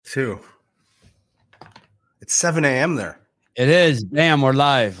too. It's 7 a.m. there. It is. Damn, we're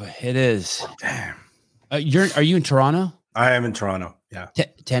live. It is. Damn. Are you in Toronto? I am in Toronto. Yeah.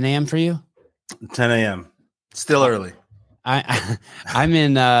 10 a.m. for you? 10 a.m. Still early. I'm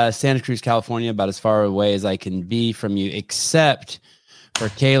in Santa Cruz, California, about as far away as I can be from you, except for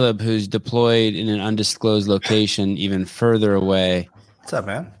Caleb, who's deployed in an undisclosed location even further away. What's up,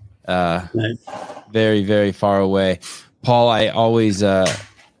 man? Very, very far away. Paul, I always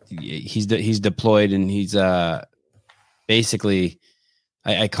he's deployed, and he's basically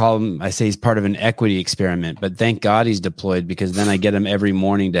I call him, I say he's part of an equity experiment, but thank God he's deployed, because then I get him every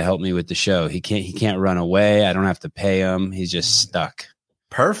morning to help me with the show. He can't run away. I don't have to pay him. He's just stuck.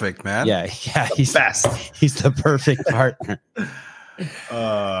 Perfect, man. Yeah. He's best. He's the perfect partner.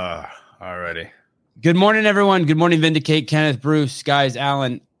 Alrighty. Good morning, everyone. Good morning, Vindicate, Kenneth, Bruce, guys,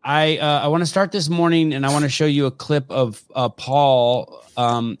 Alan. I want to start this morning, and I want to show you a clip of Paul,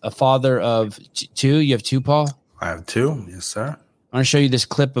 a father of two. You have two, Paul? I have two. Yes, sir. I want to show you this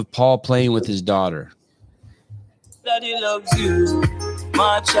clip of Paul playing with his daughter. Daddy loves you,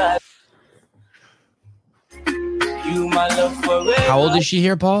 my child. You, my love forever. How old is she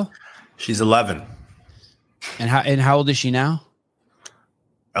here, Paul? She's 11. And how old is she now?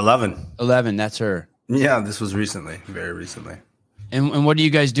 11. 11. That's her. Yeah, this was recently, very recently. And what are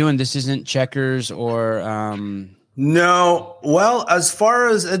you guys doing? This isn't checkers or No. Well, as far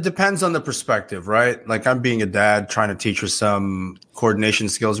as it depends on the perspective, right? Like, I'm being a dad, trying to teach her some coordination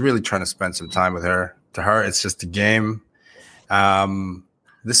skills, really trying to spend some time with her. To her, it's just a game.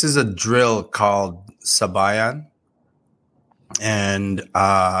 This is a drill called Sabayan. And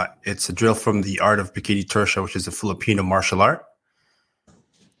it's a drill from the art of Bikini Tertia, which is a Filipino martial art.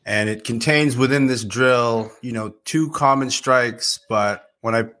 And it contains within this drill, two common strikes. But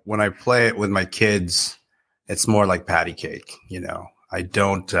when I play it with my kids, it's more like patty cake. I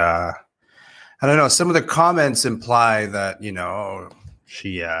don't know. Some of the comments imply that,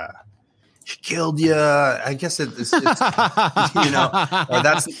 she killed you. I guess it's or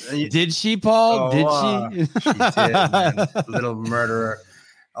that's. Did she, Paul? Did she? She did, man. Little murderer.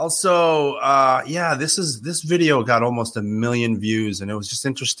 Also, this video got almost 1 million views, and it was just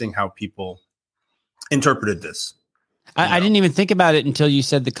interesting how people interpreted this. I didn't even think about it until you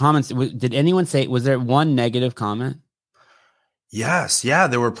said the comments. Did anyone say? Was there one negative comment? Yes, yeah,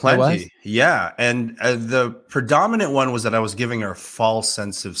 there were plenty. Yeah, and the predominant one was that I was giving her a false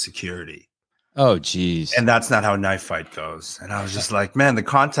sense of security. Oh, geez. And that's not how knife fight goes. And I was just like, man, the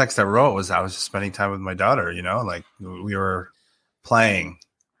context I wrote was I was just spending time with my daughter, like we were playing.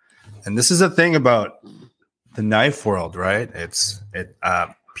 And this is a thing about the knife world, right?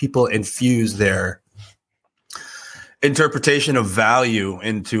 People infuse their interpretation of value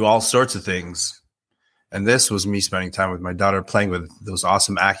into all sorts of things. And this was me spending time with my daughter, playing with those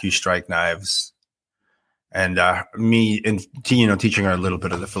awesome AccuStrike knives, and teaching her a little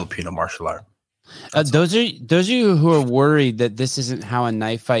bit of the Filipino martial art. Those of you who are worried that this isn't how a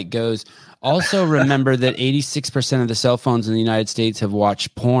knife fight goes, also remember that 86% of the cell phones in the United States have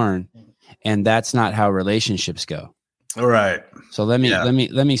watched porn, and that's not how relationships go. All right. So let me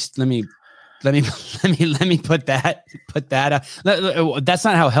put that out. That's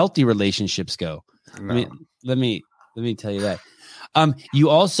not how healthy relationships go. No. Let me tell you that. You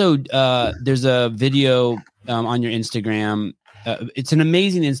also there's a video on your Instagram. It's an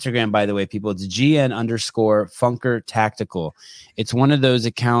amazing Instagram, by the way, people. It's GN_Funker Tactical. It's one of those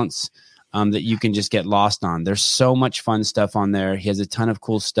accounts that you can just get lost on. There's so much fun stuff on there. He has a ton of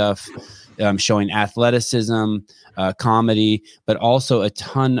cool stuff showing athleticism, comedy, but also a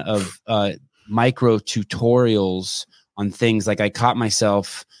ton of micro tutorials on things. Like I caught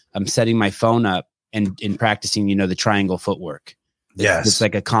myself setting my phone up and practicing, the triangle footwork. Yes. It's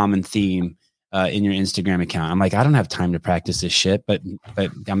like a common theme in your Instagram account. I'm like, I don't have time to practice this shit, but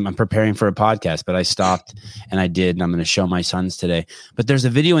I'm preparing for a podcast, but I stopped and I did, and I'm going to show my sons today. But there's a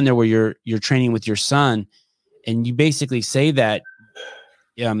video in there where you're training with your son, and you basically say that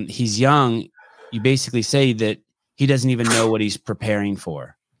he's young. You basically say that he doesn't even know what he's preparing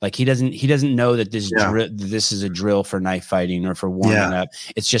for. Like he doesn't know that this is a drill for knife fighting or for warming up.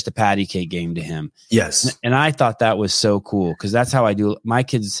 It's just a patty cake game to him. Yes. And I thought that was so cool, because that's how I do. My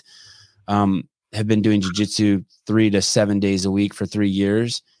kids have been doing jiu-jitsu 3 to 7 days a week for 3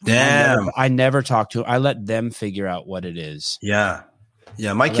 years. Damn. I never talk to them. I let them figure out what it is. Yeah.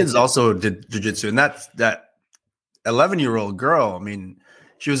 Yeah. My kids also did jiu-jitsu, and that 11-year-old girl, I mean,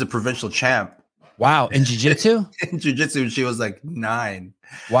 she was a provincial champ. Wow. In jiu-jitsu? In jiu-jitsu, she was like 9.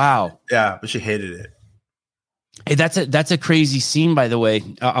 Wow. Yeah, but she hated it. Hey, that's a crazy scene, by the way.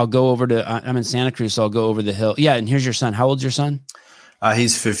 I'll go over to, I'm in Santa Cruz, so I'll go over the hill. Yeah, and here's your son. How old's your son?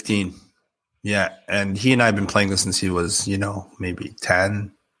 He's 15. Yeah, and he and I have been playing this since he was, maybe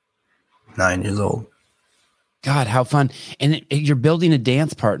 10, 9 years old. God, how fun. And you're building a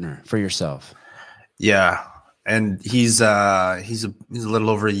dance partner for yourself. Yeah. And he's a little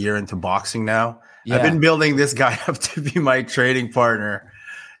over a year into boxing now. Yeah. I've been building this guy up to be my training partner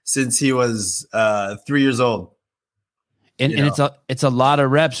since he was 3 years old. And it's a lot of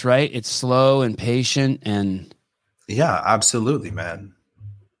reps, right? It's slow and patient and yeah, absolutely, man.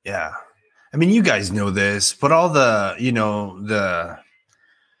 Yeah. I mean, you guys know this, but all the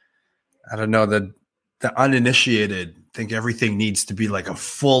uninitiated think everything needs to be like a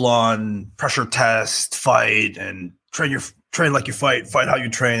full-on pressure test fight and train like you fight how you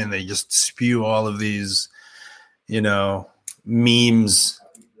train, and they just spew all of these memes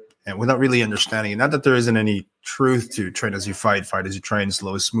and without really understanding it. Not that there isn't any truth to train as you fight as you train,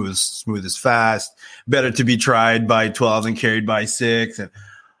 slow as smooth as fast, better to be tried by 12 than carried by 6, and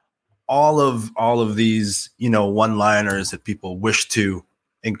all of these one-liners that people wish to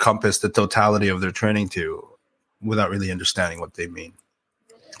encompass the totality of their training to without really understanding what they mean.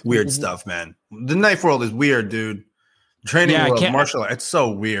 Weird stuff, man. The knife world is weird, dude. Training world, martial art, it's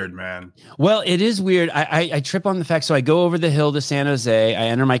so weird, man. Well, it is weird. I trip on the fact. So I go over the hill to San Jose. I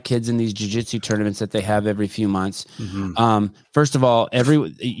enter my kids in these jiu-jitsu tournaments that they have every few months. Mm-hmm. First of all,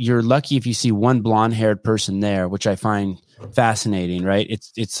 you're lucky if you see one blonde-haired person there, which I find fascinating, right?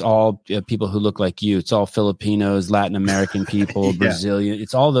 It's all people who look like you. It's all Filipinos, Latin American people, Brazilian.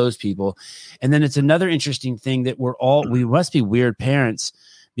 It's all those people. And then it's another interesting thing that we must be weird parents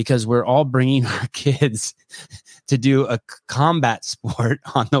because we're all bringing our kids to do a combat sport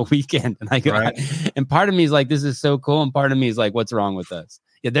on the weekend. And I go, right. And part of me is like, this is so cool. And part of me is like, what's wrong with us?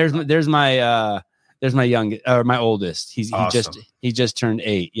 Yeah. There's my my oldest. Awesome. He just turned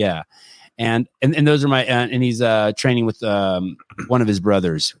 8. Yeah. And those are my, and he's training with one of his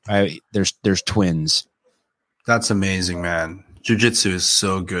brothers. There's twins. That's amazing, man. Jiu-jitsu is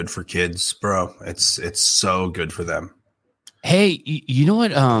so good for kids, bro. It's so good for them. Hey, you know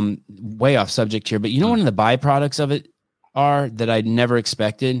what? Way off subject here, but you know one of the byproducts of it are that I never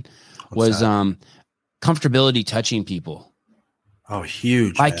expected was comfortability touching people. Oh,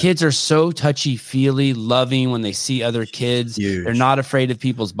 huge. My kids are so touchy-feely, loving when they see other kids. Huge. They're not afraid of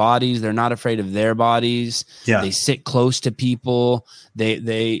people's bodies. They're not afraid of their bodies. Yeah. They sit close to people.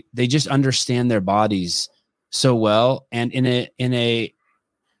 They just understand their bodies so well. And in a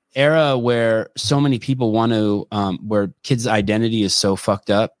era where so many people want to where kids' identity is so fucked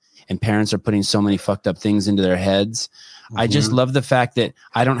up and parents are putting so many fucked up things into their heads, I just love the fact that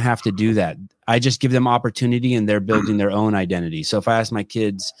I don't have to do that. I just give them opportunity and they're building their own identity. So if I ask my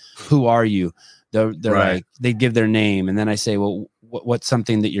kids, who are you? They're right. Like, they give their name. And then I say, well, what's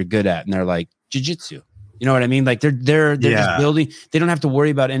something that you're good at? And they're like, jiu-jitsu. You know what I mean? Like they're just building. They don't have to worry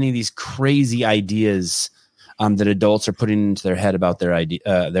about any of these crazy ideas that adults are putting into their head about their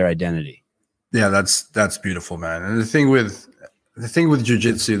identity. Yeah, that's beautiful, man. And the thing with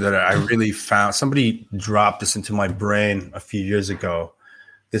jiu-jitsu that I really found, somebody dropped this into my brain a few years ago,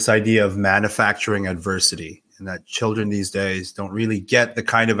 this idea of manufacturing adversity, and that children these days don't really get the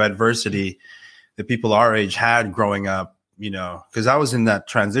kind of adversity that people our age had growing up, because I was in that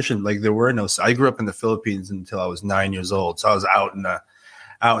transition. Like I grew up in the Philippines until I was 9 years old. So I was out in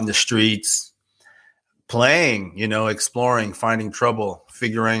the streets playing, exploring, finding trouble,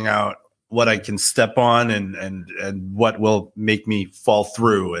 figuring out what I can step on and what will make me fall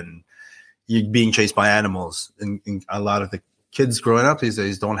through, and you being chased by animals. And a lot of the kids growing up these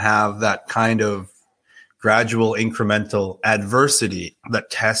days don't have that kind of gradual incremental adversity that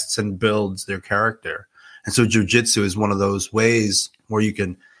tests and builds their character. And so jiu-jitsu is one of those ways where you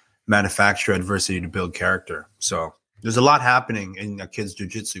can manufacture adversity to build character. So there's a lot happening in a kid's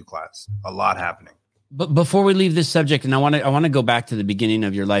jiu-jitsu class, a lot happening. But before we leave this subject, and I want to go back to the beginning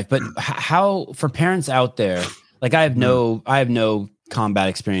of your life, but how, for parents out there, like I have no combat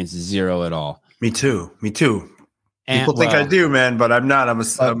experience, zero at all. Me too. People think I do, man, but I'm not. I'm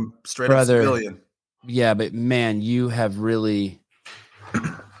straight up civilian. Yeah, but man, you've really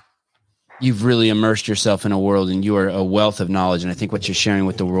immersed yourself in a world, and you are a wealth of knowledge. And I think what you're sharing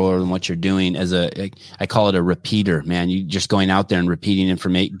with the world and what you're doing I call it a repeater, man. You just going out there and repeating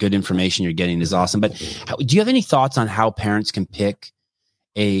good information you're getting is awesome. But do you have any thoughts on how parents can pick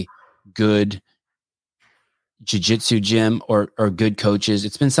a good jiu-jitsu gym or good coaches?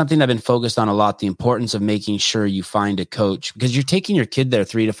 It's been something I've been focused on a lot, the importance of making sure you find a coach, because you're taking your kid there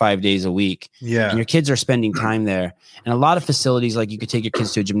 3 to 5 days a week. Yeah. And your kids are spending time there. And a lot of facilities, like you could take your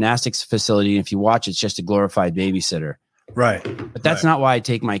kids to a gymnastics facility, and if you watch, it's just a glorified babysitter. Right. But that's not why I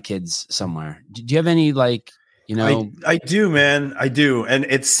take my kids somewhere. Do you have any You know, I do, man. I do. And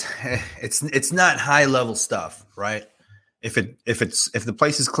it's not high level stuff, right? If the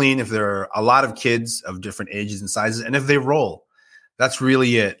place is clean, if there are a lot of kids of different ages and sizes, and if they roll, that's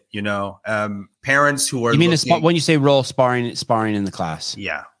really it. You know, parents who are you mean when you say roll, sparring in the class?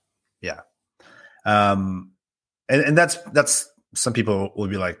 Yeah. And that's some people will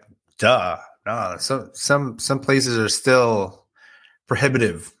be like, duh. No, so some places are still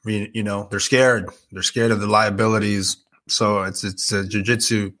prohibitive. You know, they're scared. They're scared of the liabilities. So it's a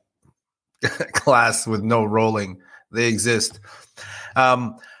jiu-jitsu class with no rolling. They exist.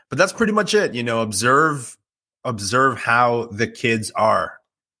 But that's pretty much it. You know, observe how the kids are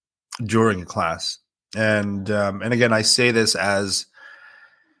during a class. And again, I say this as,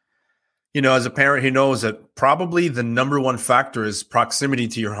 you know, as a parent who knows that probably the number one factor is proximity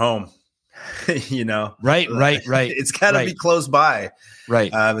to your home. You know, right. It's got to be close by,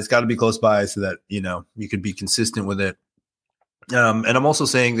 right? It's got to be close by so that, you know, you could be consistent with it. And I'm also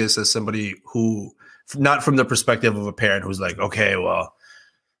saying this as somebody who, not from the perspective of a parent who's like, okay, well,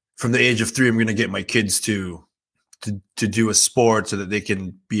 from the age of 3, I'm going to get my kids to do a sport so that they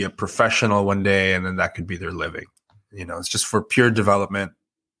can be a professional one day, and then that could be their living. You know, it's just for pure development.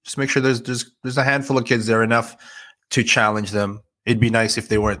 Just make sure there's a handful of kids there, enough to challenge them. It'd be nice if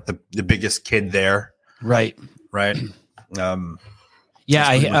they weren't the biggest kid there. Right.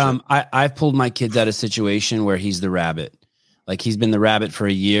 Yeah, I've pulled my kids out of a situation where he's the rabbit. Like, he's been the rabbit for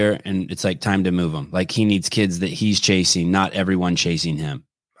a year, and it's like time to move him. Like, he needs kids that he's chasing, not everyone chasing him.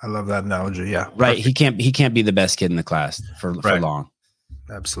 I love that analogy. Yeah. Right. Perfect. He can't be the best kid in the class for long.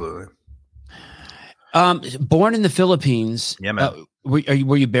 Absolutely. Born in the Philippines. Yeah, man. Were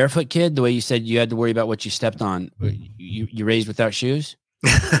you barefoot kid? The way you said you had to worry about what you stepped on. You raised without shoes?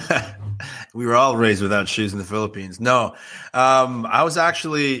 We were all raised without shoes in the Philippines. No, I was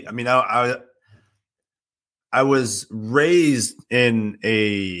actually. I mean, I was raised in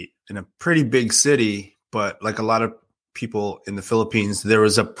a pretty big city, but like a lot of people in the Philippines, there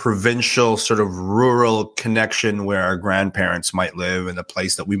was a provincial sort of rural connection where our grandparents might live and a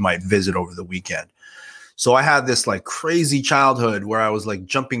place that we might visit over the weekend. So I had this like crazy childhood where I was like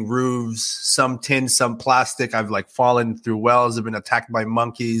jumping roofs, some tin, some plastic. I've like fallen through wells. I've been attacked by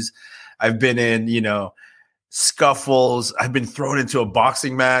monkeys. I've been in, you know, scuffles. I've been thrown into a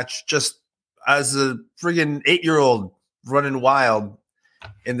boxing match just as a friggin' 8-year-old running wild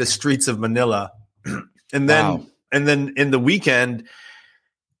in the streets of Manila. And then in the weekend,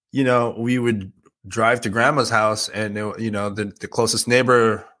 you know, we would drive to grandma's house, and you know, the closest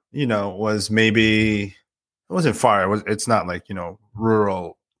neighbor, you know, was maybe, it wasn't far. It's not like, you know,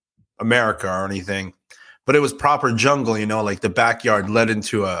 rural America or anything, but it was proper jungle, you know, like the backyard led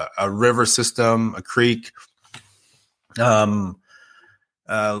into a river system, a creek.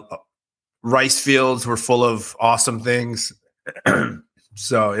 Rice fields were full of awesome things.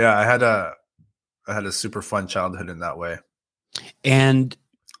 So yeah, I had a super fun childhood in that way. And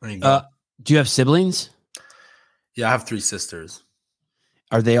do you have siblings? Yeah, I have 3 sisters.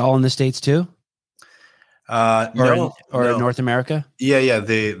 Are they all in the States too? No. North America? Yeah.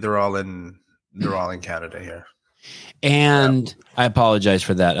 They're all in Canada here. And I apologize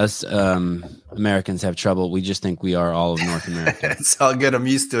for that. Us Americans have trouble. We just think we are all of North America. It's all good. I'm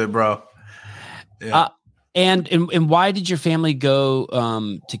used to it, bro. Yeah. And why did your family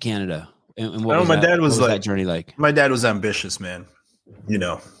go to Canada? And what was that journey like? My dad was ambitious, man. You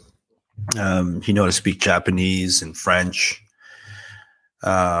know, he knew how to speak Japanese and French.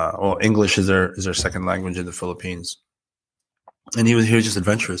 Well, English is their second language in the Philippines, and he was just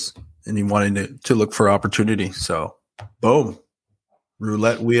adventurous, and he wanted to look for opportunity. So, boom,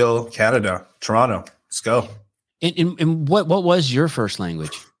 roulette wheel, Canada, Toronto, let's go. And what was your first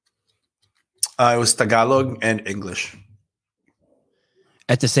language? It was Tagalog and English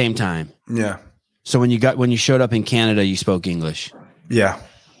at the same time. Yeah. So when you showed up in Canada, you spoke English. Yeah.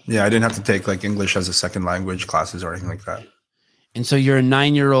 I didn't have to take like English as a second language classes or anything like that. And so you're a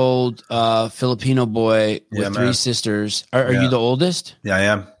 9-year-old Filipino boy with 3 sisters. Are you the oldest? Yeah, I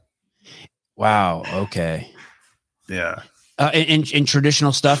am. Wow. Okay. Yeah. In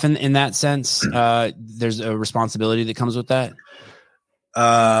traditional stuff in that sense, there's a responsibility that comes with that.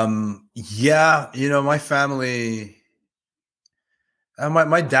 Yeah, you know, my family,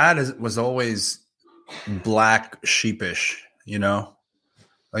 my dad was always black sheepish, you know,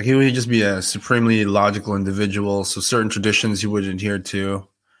 like he would just be a supremely logical individual. So certain traditions he would adhere to.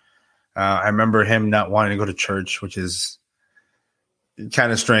 I remember him not wanting to go to church, which is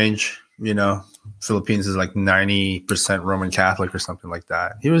kind of strange. You know, Philippines is like 90% Roman Catholic or something like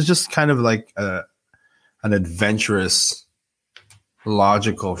that. He was just kind of like an adventurous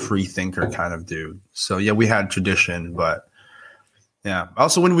logical, free thinker kind of dude. So yeah, we had tradition, but yeah.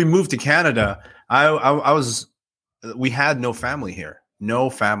 Also, when we moved to Canada, we had no family here, no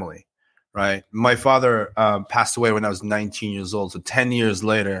family, right? My father passed away when I was 19 years old, so 10 years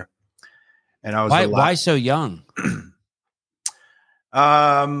later, and I was Why so young?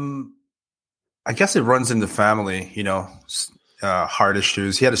 I guess it runs in the family, heart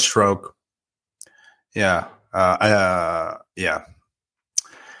issues. He had a stroke. Yeah. Yeah.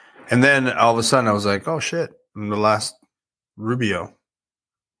 And then all of a sudden I was like, oh shit, I'm the last Rubio.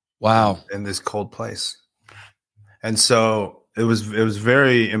 Wow. In this cold place. And so it was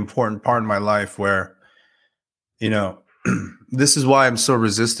very important part of my life where, this is why I'm so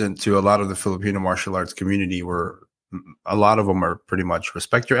resistant to a lot of the Filipino martial arts community, where a lot of them are pretty much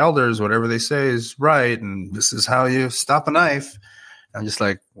respect your elders, whatever they say is right, and this is how you stop a knife. I'm just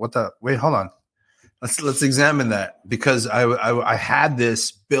like, wait, hold on. Let's examine that, because I had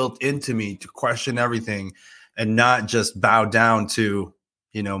this built into me to question everything and not just bow down to,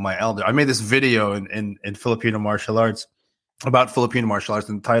 my elder. I made this video in Filipino martial arts about Filipino martial arts,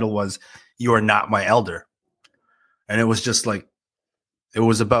 and the title was "You Are Not My Elder," and it was just like, it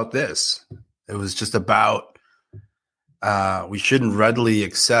was about this. It was just about we shouldn't readily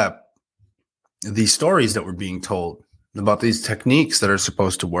accept these stories that were being told about these techniques that are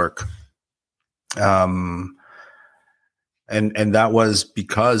supposed to work. And that was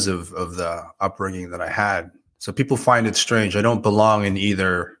because of the upbringing that I had. So people find it strange. I don't belong in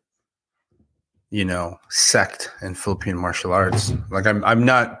either, sect in Philippine martial arts. Like I'm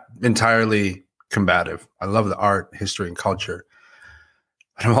not entirely combative. I love the art, history, and culture.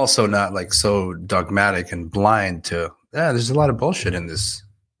 But I'm also not like so dogmatic and blind to, there's a lot of bullshit in this.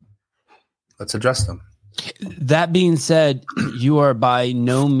 Let's address them. That being said, you are by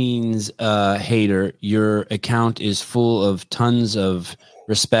no means a hater. Your account is full of tons of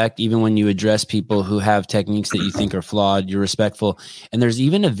respect. Even when you address people who have techniques that you think are flawed, you're respectful. And there's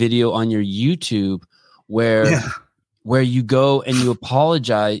even a video on your YouTube where you go and you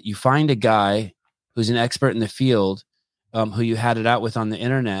apologize. You find a guy who's an expert in the field, who you had it out with on the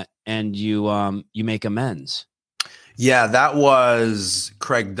internet, and you make amends. Yeah, that was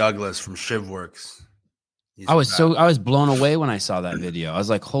Craig Douglas from Shivworks. I was blown away when I saw that video. I was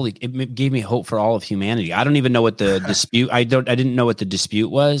like, holy, it gave me hope for all of humanity. I don't even know what the dispute, I didn't know what the dispute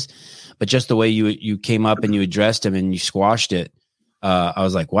was, but just the way you came up and you addressed him and you squashed it. I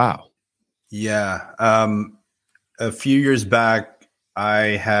was like, wow. Yeah. A few years back, I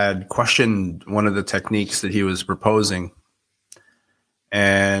had questioned one of the techniques that he was proposing,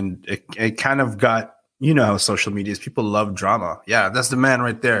 and it kind of got, how social media is. People love drama. Yeah, that's the man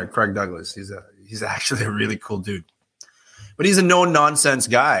right there, Craig Douglas. He's actually a really cool dude, but he's a no nonsense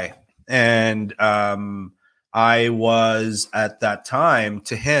guy. And I was at that time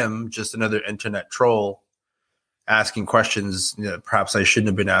to him just another internet troll asking questions. Perhaps I shouldn't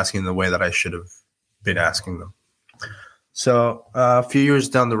have been asking the way that I should have been asking them. So a few years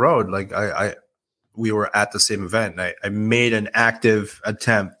down the road, like we were at the same event, and I made an active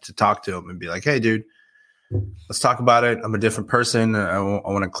attempt to talk to him and be like, hey, dude, let's talk about it. I'm a different person. I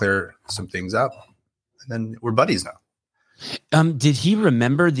want to clear some things up. And then we're buddies now. Did he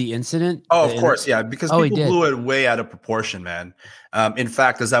remember the incident? Oh, of course. Yeah. Because people blew it way out of proportion, man. In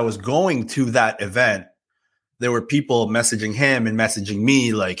fact, as I was going to that event, there were people messaging him and messaging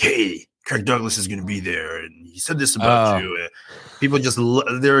me like, hey, Craig Douglas is going to be there, and he said this about you. People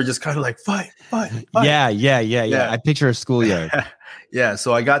they were just kind of like, fight. Yeah. I picture a schoolyard. Yeah.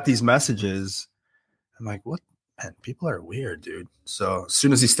 So I got these messages. I'm like, what? Man, people are weird, dude. So as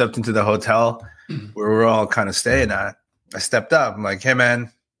soon as he stepped into the hotel where we're all kind of staying at, I stepped up. I'm like, hey,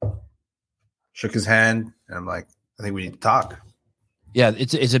 man. Shook his hand, and I'm like, I think we need to talk. Yeah,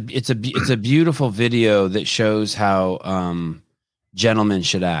 it's a beautiful video that shows how gentlemen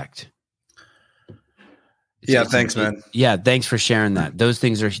should act. Thanks, man. Yeah, thanks for sharing that. Those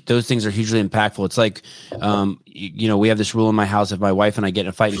things are hugely impactful. It's like, we have this rule in my house: if my wife and I get in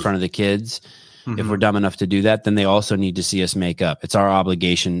a fight in front of the kids, if we're dumb enough to do that, then they also need to see us make up. It's our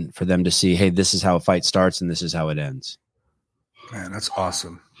obligation for them to see, hey, this is how a fight starts and this is how it ends. Man, that's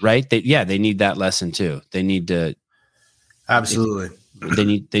awesome. Right? They need that lesson too. They need to. Absolutely. They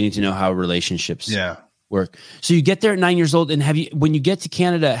need to know how relationships work. So you get there at 9 years old, and when you get to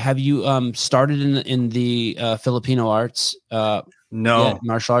Canada, have you started in the Filipino arts? No.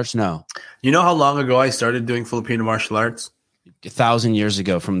 Martial arts? No. You know how long ago I started doing Filipino martial arts? 1,000 years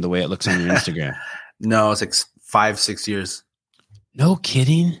ago from the way it looks on your Instagram. No, it's like 5-6 years. No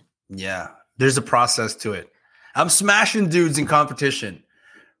kidding? Yeah. There's a process to it. I'm smashing dudes in competition,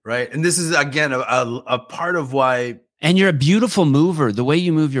 right? And this is, again, a part of why And you're a beautiful mover. The way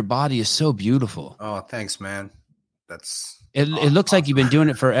you move your body is so beautiful. Oh, thanks, man. That's it looks like you've been doing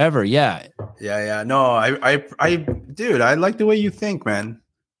it forever. Yeah. Yeah. No, dude, I like the way you think, man.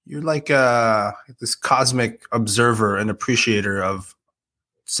 You're like this cosmic observer and appreciator of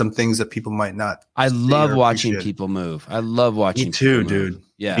some things that people might not. I love watching people move. I love watching. Me too, people move. Dude.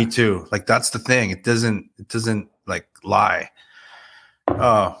 Yeah, me too. Like that's the thing. It doesn't like lie.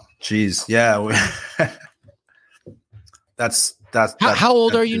 Oh, geez. Yeah. That's how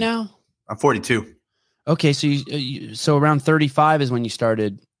old are you now? I'm 42. Okay, so so around 35 is when you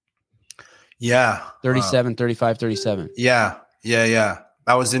started. Yeah. 37, 35, 37. Yeah.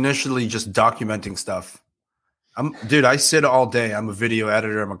 I was initially just documenting stuff. Dude, I sit all day. I'm a video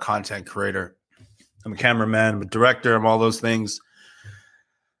editor. I'm a content creator. I'm a cameraman. I'm a director. I'm all those things.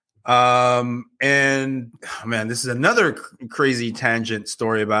 And man, this is another crazy tangent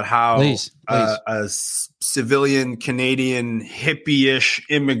story about how please. A civilian Canadian hippie-ish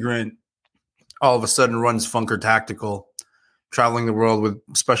immigrant all of a sudden runs Funker Tactical, traveling the world with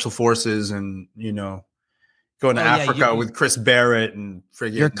special forces and, going to Africa with Chris Barrett and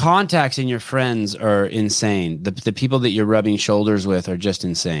friggin' your contacts and your friends are insane. The people that you're rubbing shoulders with are just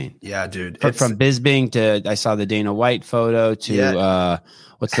insane. Yeah, dude. From Bisbing to, I saw the Dana White photo to,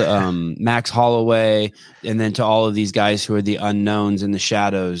 what's the Max Holloway, and then to all of these guys who are the unknowns in the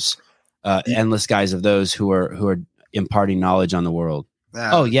shadows, endless guys of those who are imparting knowledge on the world.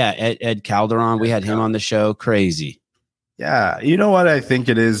 Ed Calderon, we had him on the show. Crazy. Yeah, you know what I think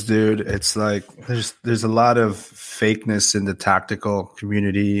it is, dude? It's like there's a lot of fakeness in the tactical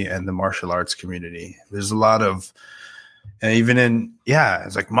community and the martial arts community. There's a lot of, and even in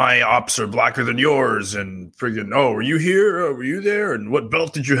it's like my ops are blacker than yours, and friggin' were you here? Were you there? And what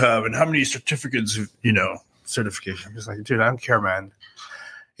belt did you have? And how many certificates? Certification. I'm just like, dude, I don't care, man.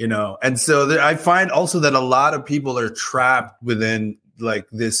 And so I find also that a lot of people are trapped within like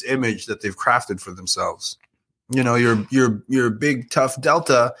this image that they've crafted for themselves. You're a big tough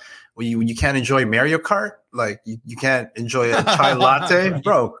Delta. You can't enjoy Mario Kart. Like you can't enjoy a chai latte,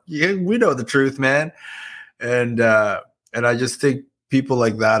 bro. We know the truth, man. And I just think people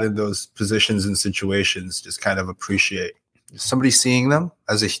like that in those positions and situations just kind of appreciate somebody seeing them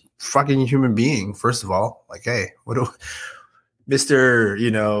as a fucking human being. First of all, like, hey, Mr.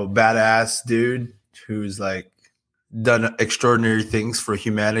 Badass dude who's like done extraordinary things for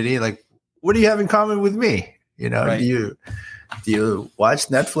humanity. Like, what do you have in common with me? Right. Do you watch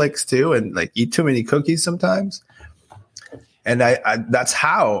Netflix too and like eat too many cookies sometimes? And I that's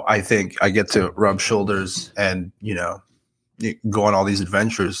how I think I get to rub shoulders and go on all these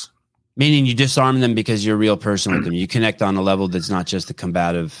adventures. Meaning you disarm them because you're a real person with them. You connect on a level that's not just the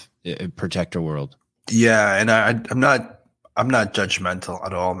combative protector world. Yeah, and I'm not judgmental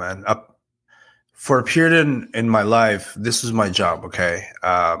at all, man. For a period in my life, this was my job. Okay,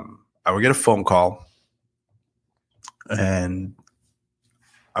 I would get a phone call. And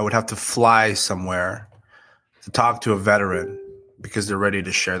I would have to fly somewhere to talk to a veteran because they're ready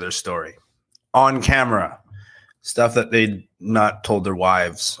to share their story on camera, stuff that they'd not told their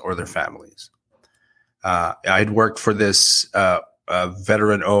wives or their families. I'd worked for this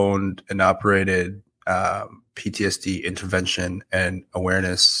veteran-owned and operated PTSD intervention and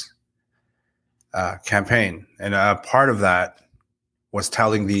awareness campaign. And part of that was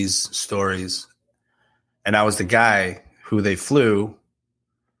telling these stories. And I was the guy who they flew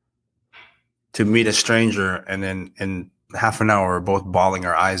to meet a stranger. And then in half an hour, we're both bawling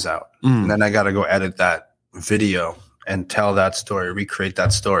our eyes out. And then I got to go edit that video and tell that story, recreate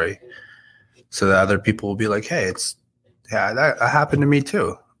that story so that other people will be like, hey, that happened to me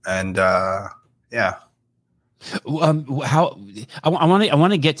too. And yeah. How I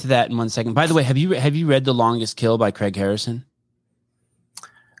want to get to that in 1 second. By the way, have you read The Longest Kill by Craig Harrison?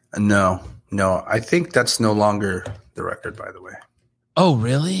 No, I think that's no longer the record, by the way. Oh,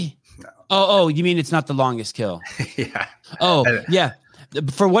 really? No. Oh, you mean it's not The Longest Kill? Yeah. Oh, yeah.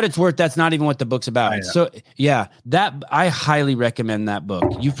 For what it's worth, that's not even what the book's about. So, yeah, that I highly recommend that book.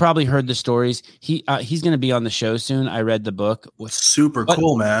 You've probably heard the stories. He's going to be on the show soon. I read the book. Super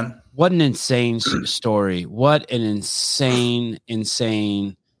cool, man. What an insane story. What an insane.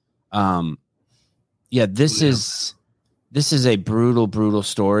 This is a brutal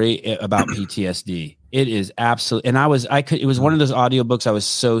story about PTSD. It is absolutely, and it was one of those audiobooks. I was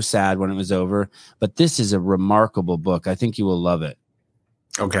so sad when it was over, but this is a remarkable book. I think you will love it.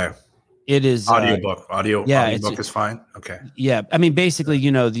 Okay. It is audiobook. Yeah, Audiobook is fine. Okay. Yeah, I mean, basically,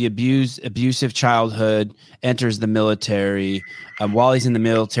 the abusive childhood, enters the military. While he's in the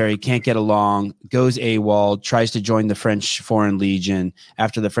military, can't get along, goes AWOL, tries to join the French Foreign Legion.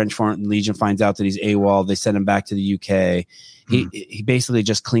 After the French Foreign Legion finds out that he's AWOL, they send him back to the UK. He basically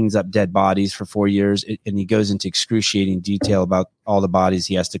just cleans up dead bodies for 4 years, and he goes into excruciating detail about all the bodies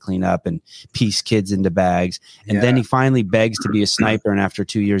he has to clean up and piece kids into bags. And then he finally begs to be a sniper, and after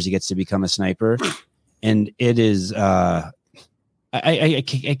 2 years, he gets to become a sniper. And it is, I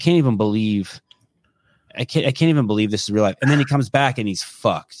can't even believe, I can't even believe this is real life. And then he comes back and he's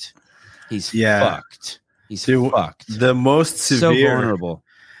fucked. He's fucked. He's fucked. The most severe. So vulnerable.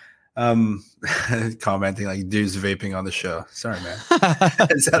 Commenting like dude's vaping on the show. Sorry, man.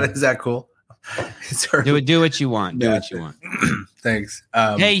 is that cool? Do what you want. Do what you want. Thanks.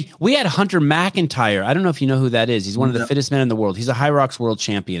 Hey, we had Hunter McIntyre. I don't know if you know who that is. He's one of the fittest men in the world. He's a High Rocks world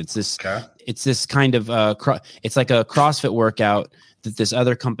champion. It's this kind of it's like a CrossFit workout that this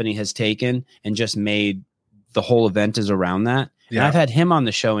other company has taken and just made the whole event is around that. Yeah. And I've had him on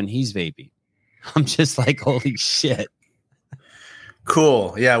the show and he's vaping. I'm just like, holy shit.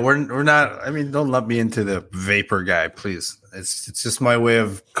 Cool. Yeah, we're not. I mean, don't let me into the vapor guy, please. It's just my way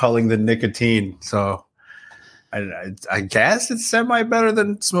of calling the nicotine. So, I guess it's semi better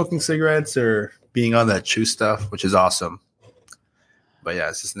than smoking cigarettes or being on that chew stuff, which is awesome. But yeah,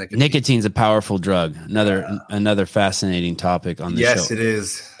 it's just nicotine. Nicotine's a powerful drug. Another fascinating topic on the show. Yes, it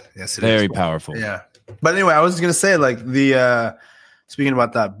is. Yes, it is. Very powerful. Yeah. But anyway, I was gonna say, like, the speaking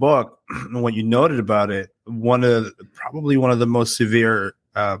about that book, what you noted about it, probably one of the most severe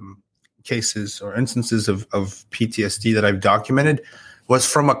cases or instances of PTSD that I've documented was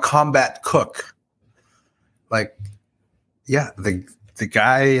from a combat cook. Like, yeah, the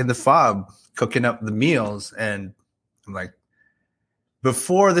guy in the fob cooking up the meals, and I'm like,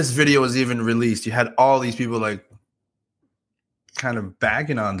 before this video was even released, you had all these people like kind of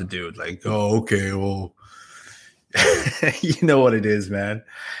bagging on the dude, like, oh, okay, well, you know what it is, man.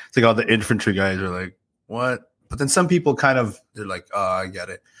 It's like all the infantry guys are like, what? But then some people they're like, oh, I get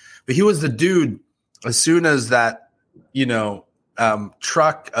it. But he was the dude, as soon as that,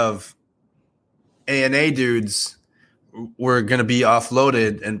 truck of A&A dudes were going to be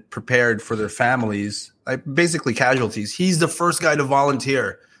offloaded and prepared for their families, like basically casualties, he's the first guy to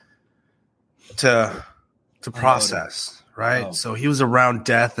volunteer to process, right? Oh. So he was around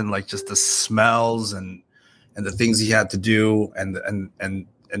death and like just the smells and the things he had to do, and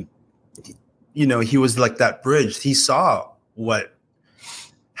he was like that bridge. He saw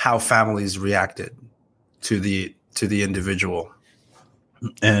how families reacted to the individual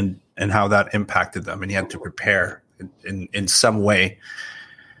and how that impacted them, and he had to prepare in some way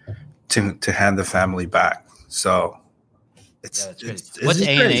to hand the family back. So it's what's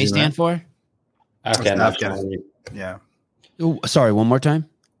A&A stand for? Afghan National Army. Yeah. Ooh, sorry, one more time.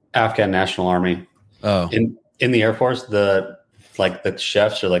 Afghan National Army. Oh. In the Air Force, the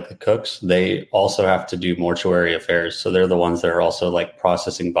chefs or like the cooks, they also have to do mortuary affairs. So they're the ones that are also like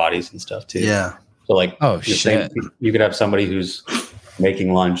processing bodies and stuff too. Yeah. So like, shit. You could have somebody who's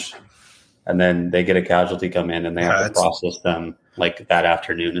making lunch, and then they get a casualty come in, and they have to process them like that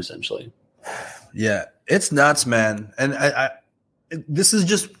afternoon, essentially. Yeah, it's nuts, man. And this is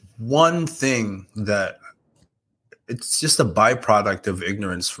just one thing that it's just a byproduct of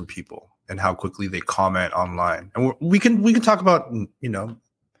ignorance from people and how quickly they comment online. And we can talk about,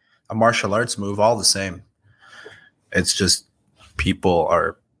 a martial arts move all the same. It's just people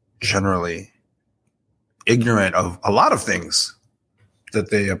are generally ignorant of a lot of things that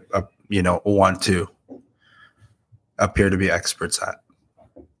they, want to appear to be experts at.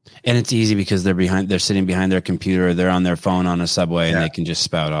 And it's easy because they're sitting behind their computer, or they're on their phone on a subway, and they can just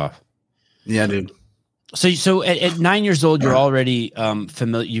spout off. Yeah, dude. So at 9 years old, you're already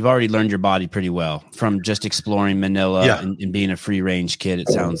familiar. You've already learnred your body pretty well from just exploring Manila and being a free range kid. It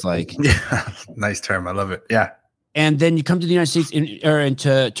sounds like. Yeah, nice term. I love it. Yeah. And then you come to the United States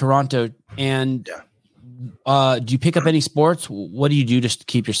into Toronto, and do you pick up any sports? What do you do to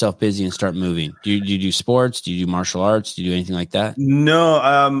keep yourself busy and start moving? Do you do sports? Do you do martial arts? Do you do anything like that? No,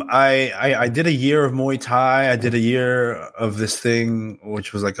 I did a year of Muay Thai. I did a year of this thing,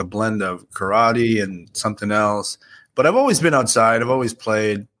 which was like a blend of karate and something else. But I've always been outside. I've always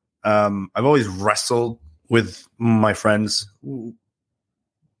played. I've always wrestled with my friends.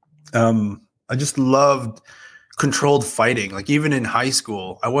 I just loved controlled fighting. Like even in high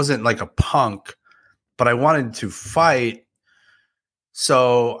school, I wasn't like a punk, but I wanted to fight.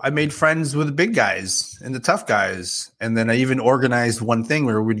 So I made friends with the big guys and the tough guys. And then I even organized one thing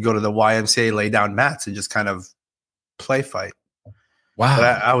where we'd go to the YMCA, lay down mats, and just kind of play fight. Wow.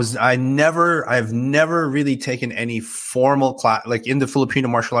 But I've never really taken any formal class, like in the Filipino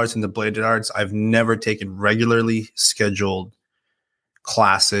martial arts and the bladed arts. I've never taken regularly scheduled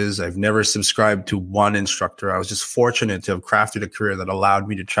classes. I've never subscribed to one instructor. I was just fortunate to have crafted a career that allowed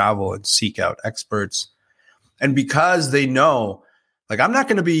me to travel and seek out experts. And because they know, like, I'm not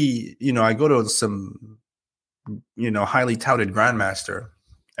going to be, I go to some, highly touted grandmaster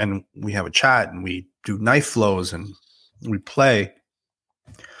and we have a chat and we do knife flows and we play.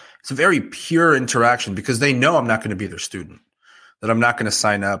 It's a very pure interaction because they know I'm not going to be their student, that I'm not going to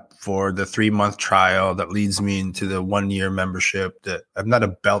sign up for the 3-month trial that leads me into the 1-year membership, that I'm not a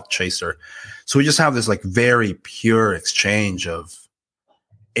belt chaser. So we just have this like very pure exchange of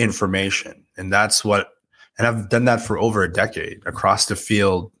information. And I've done that for over a decade across the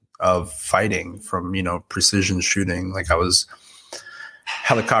field of fighting, from, precision shooting. Like I was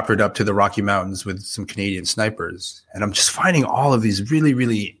helicoptered up to the Rocky Mountains with some Canadian snipers. And I'm just finding all of these really,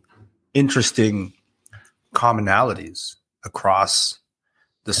 really interesting commonalities across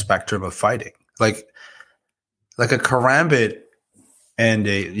the spectrum of fighting. Like a karambit and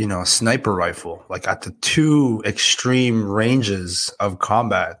a sniper rifle, like at the two extreme ranges of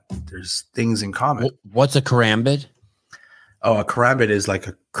combat, there's things in common. What's a karambit? Oh, a karambit is like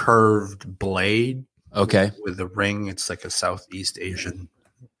a curved blade. Okay. With a ring. It's like a Southeast Asian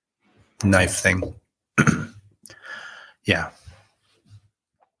knife thing. Yeah.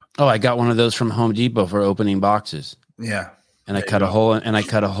 Oh, I got one of those from Home Depot for opening boxes. Yeah. And I cut a hole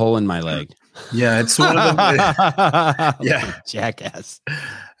in my leg. Yeah, it's one of them. Yeah. Jackass.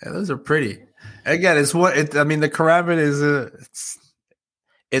 Yeah, those are pretty. Again, the karambit is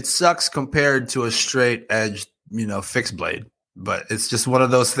it sucks compared to a straight edged, fixed blade, but it's just one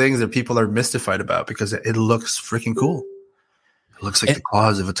of those things that people are mystified about because it looks freaking cool. It looks like the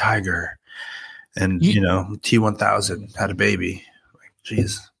claws of a tiger, and T-1000 had a baby. Like,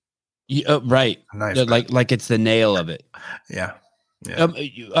 geez. Right. Nice. Like it's the nail of it. Yeah.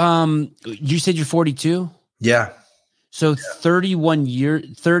 You said you're 42? Yeah. So 31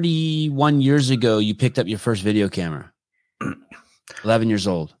 years ago, you picked up your first video camera. 11 years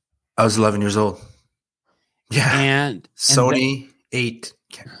old. I was 11 years old. Yeah. And Sony 8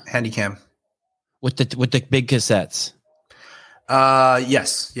 Handycam. With the big cassettes.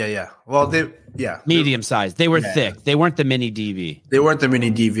 Yes. Yeah. Well, medium size. They were thick. They weren't the mini DV. They weren't the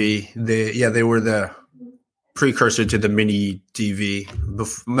mini DV. They were the precursor to the mini DV.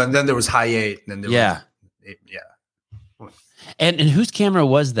 And then there was High 8. And then there was 8, yeah. And whose camera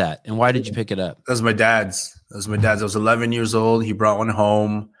was that? And why did you pick it up? That was my dad's. I was 11 years old. He brought one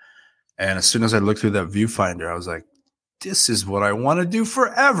home. And as soon as I looked through that viewfinder, I was like, this is what I want to do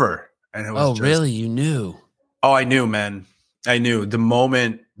forever. And it was really? You knew? Oh, I knew, man. I knew the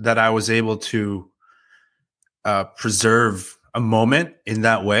moment that I was able to preserve a moment in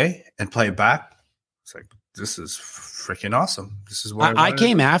that way and play it back. It's like, this is freaking awesome. This is what I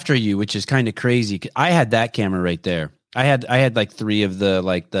came after you, which is kind of crazy. I had that camera right there. I had like 3 of the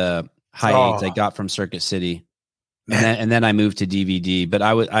high 8s I got from Circuit City. And then I moved to DVD, but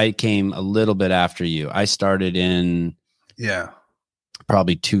I came a little bit after you. I started in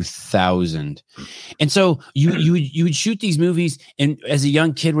probably 2000. And so you would shoot these movies, and as a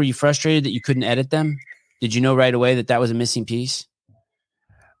young kid, were you frustrated that you couldn't edit them? Did you know right away that was a missing piece?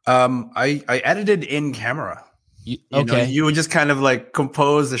 I edited in camera. You would just kind of like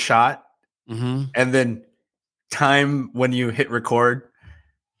compose the shot, and then time when you hit record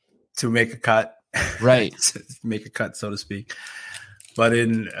to make a cut. Right. Make a cut, so to speak. But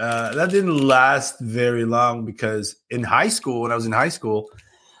that didn't last very long because when I was in high school,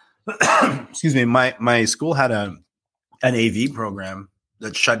 excuse me, my school had an AV program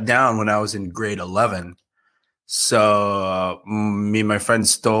that shut down when I was in grade 11. So me and my friends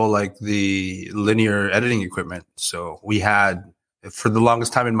stole like the linear editing equipment. So we had, for the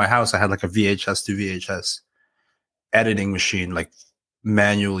longest time in my house, I had like a VHS to VHS editing machine, like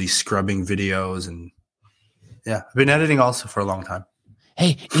manually scrubbing videos. And I've been editing also for a long time.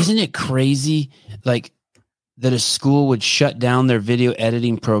 Hey, isn't it crazy like that a school would shut down their video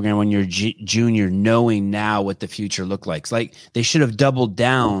editing program when you're junior, knowing now what the future looked like? It's like they should have doubled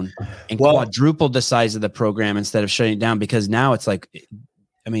down and quadrupled the size of the program instead of shutting it down, because now it's like,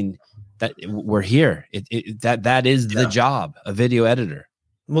 I mean, that we're here. That is the job, a video editor.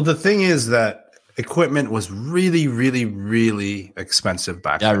 Well, the thing is that equipment was really, really, really expensive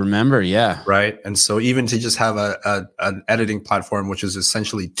back then. I remember, right. And so even to just have an editing platform, which is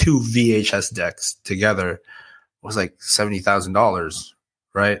essentially 2 VHS decks together, was like $70,000,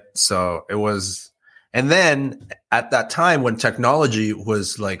 right? So it was, and then at that time when technology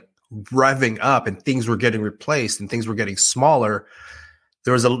was like revving up and things were getting replaced and things were getting smaller,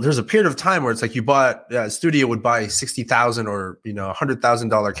 there's a period of time where it's like you bought a studio would buy 60,000 or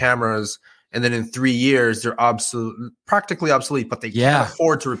 $100,000 cameras, and then in 3 years they're practically obsolete, but they can't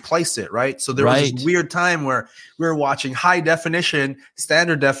afford to replace it, right? So there was this weird time where we were watching high definition,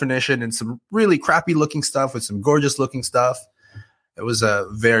 standard definition, and some really crappy looking stuff with some gorgeous looking stuff. It was a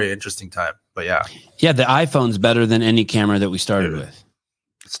very interesting time, but yeah, the iPhone's better than any camera that we started with.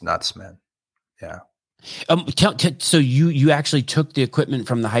 It's nuts, man. Yeah. So you actually took the equipment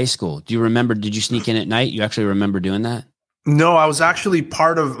from the high school. Do you remember? Did you sneak in at night? You actually remember doing that? No, I was actually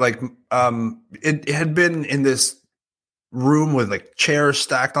part of it had been in this room with like chairs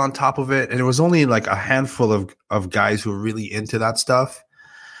stacked on top of it, and it was only like a handful of guys who were really into that stuff.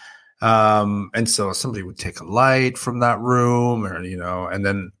 And so somebody would take a light from that room, or and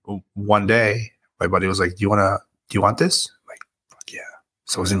then one day my buddy was like, do you want this? I'm like, fuck yeah.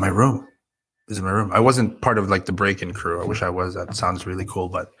 So it was in my room. I wasn't part of like the break-in crew. I wish I was. That sounds really cool,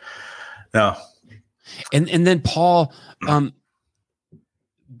 but no. And then Paul,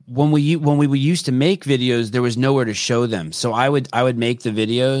 when we used to make videos, there was nowhere to show them. So I would make the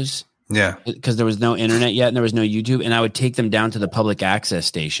videos, because there was no internet yet and there was no YouTube, and I would take them down to the public access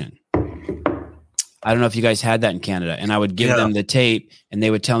station. I don't know if you guys had that in Canada, and I would give them the tape, and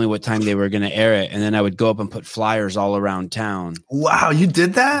they would tell me what time they were going to air it, and then I would go up and put flyers all around town. Wow, you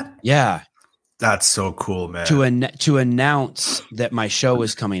did that? Yeah, that's so cool, man. To announce that my show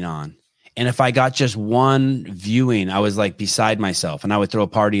was coming on. And if I got just one viewing, I was like beside myself, and I would throw a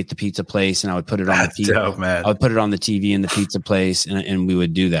party at the pizza place, and I would put it on the TV. Dope, man. I would put it on the TV in the pizza place, and we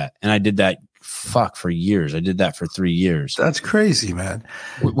would do that. And I did that for years. I did that for 3 years. That's crazy, man.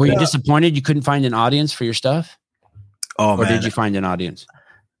 Were you disappointed you couldn't find an audience for your stuff? Oh, man. Or did you find an audience?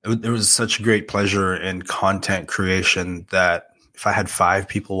 It was such great pleasure in content creation that if I had 5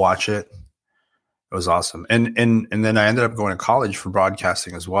 people watch it, it was awesome. And then I ended up going to college for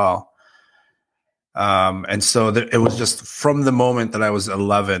broadcasting as well. And so it was just from the moment that I was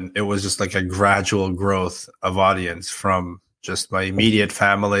 11, it was just like a gradual growth of audience from just my immediate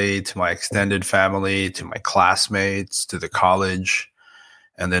family to my extended family to my classmates to the college.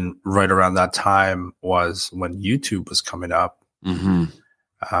 And then right around that time was when YouTube was coming up.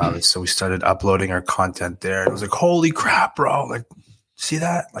 Mm-hmm. So we started uploading our content there. It was like, holy crap, bro. Like, see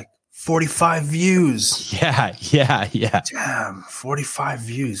that? Like 45 views. Yeah. Damn, 45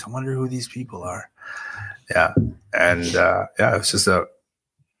 views. I wonder who these people are. Yeah. And it was just a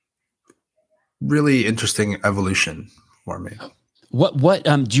really interesting evolution for me. What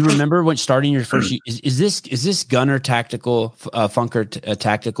do you remember when starting your first? Is this Gunner Tactical Funker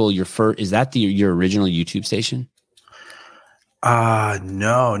Tactical your first? Is that your original YouTube station?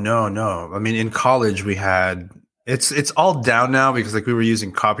 No. I mean, in college we had it's all down now because like we were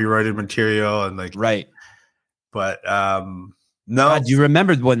using copyrighted material and like right. But no. God, do you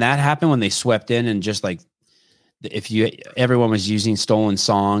remember when that happened when they swept in and just like everyone was using stolen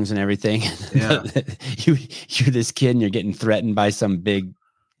songs and everything? Yeah. you're this kid and you're getting threatened by some big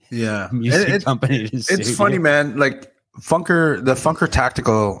music company. It's funny, man. Like the Funker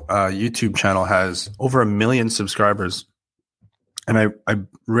Tactical YouTube channel has over 1 million subscribers, and I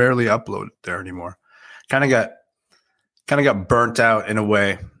rarely upload there anymore. Kind of got burnt out in a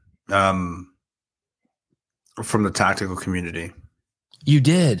way from the tactical community. You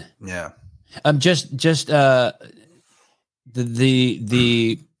did, yeah. Just there's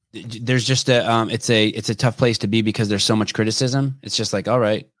just it's a tough place to be because there's so much criticism. It's just like, all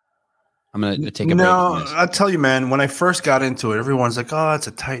right, I'm gonna take a break. No, I'll tell you, man. When I first got into it, everyone's like, "Oh, it's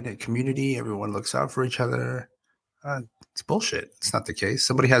a tight knit community. Everyone looks out for each other." It's bullshit. It's not the case.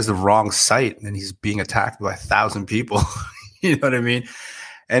 Somebody has the wrong site and he's being attacked by 1,000 people. You know what I mean?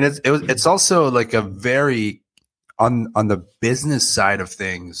 And it's also like a very on the business side of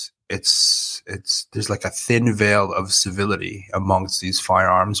things. It's there's like a thin veil of civility amongst these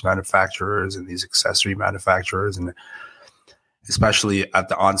firearms manufacturers and these accessory manufacturers, and especially at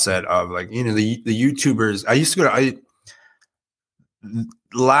the onset of like, the YouTubers. I used to go to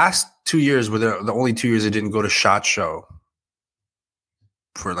last 2 years were the only 2 years I didn't go to SHOT Show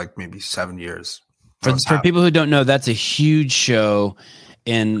for like maybe 7 years. For people who don't know, that's a huge show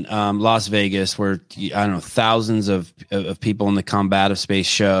in Las Vegas where, I don't know, thousands of people in the combative space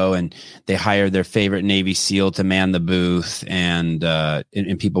show, and they hire their favorite Navy SEAL to man the booth, and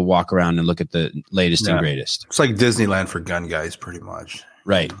people walk around and look at the latest and greatest. It's like Disneyland for gun guys, pretty much.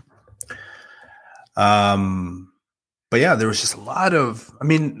 Right. But yeah, there was just a lot of, I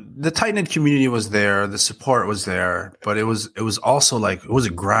mean, the tight-knit community was there, the support was there, but it was also like, it was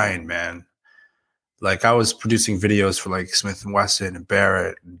a grind, man. Like I was producing videos for like Smith & Wesson and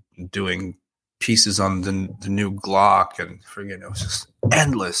Barrett, and doing pieces on the new Glock, and friggin', it was just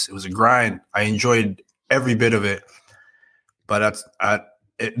endless. It was a grind. I enjoyed every bit of it, but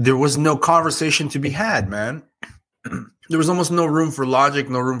there was no conversation to be had, man. There was almost no room for logic,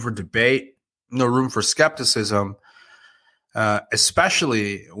 no room for debate, no room for skepticism,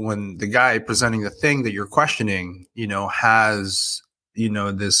 especially when the guy presenting the thing that you're questioning, has,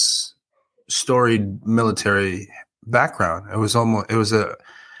 this storied military background. It was almost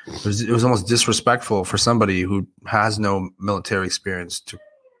disrespectful for somebody who has no military experience to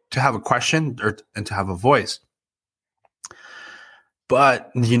have a question and to have a voice.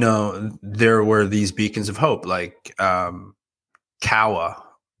 But, there were these beacons of hope, like Kawa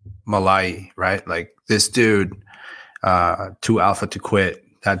Malai, right? Like this dude, Too Alpha to Quit,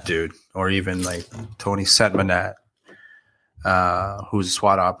 that dude, or even like Tony Setmanat, who's a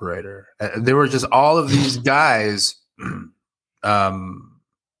SWAT operator. There were just all of these guys,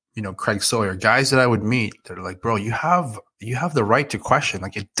 Craig Sawyer, guys that I would meet that are like, bro, you have the right to question.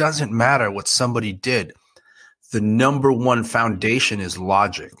 Like, it doesn't matter what somebody did. The number one foundation is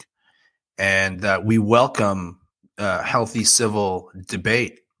logic, and that we welcome healthy civil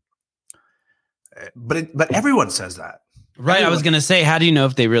debate. But everyone says that. Right. Everyone. I was going to say, how do you know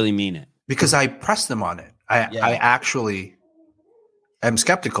if they really mean it? Because I press them on it. I actually am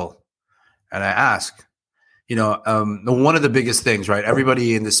skeptical, and I ask. One of the biggest things, right?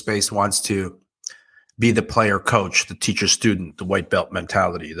 Everybody in this space wants to be the player coach, the teacher student, the white belt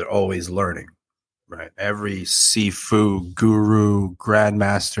mentality. They're always learning, right? Every Sifu, guru,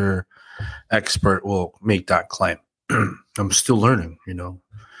 grandmaster, expert will make that claim. I'm still learning,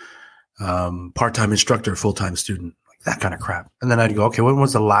 part-time instructor, full-time student, like that kind of crap. And then I'd go, okay, when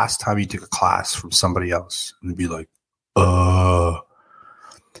was the last time you took a class from somebody else? And be like,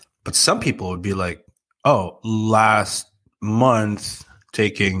 But some people would be like, oh, last month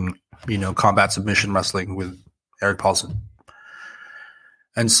taking, combat submission wrestling with Eric Paulson.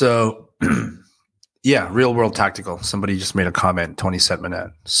 And so, yeah, real world tactical. Somebody just made a comment. Tony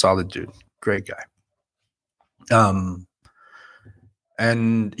Setmanat, solid dude, great guy.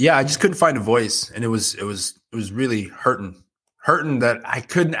 And yeah, I just couldn't find a voice, and it was really hurting that I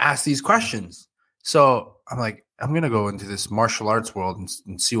couldn't ask these questions. So I'm like, I'm going to go into this martial arts world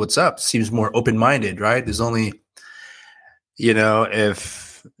and see what's up. Seems more open-minded, right? There's only,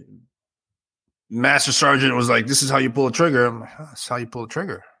 if Master Sergeant was like, this is how you pull a trigger, I'm like, oh, that's how you pull a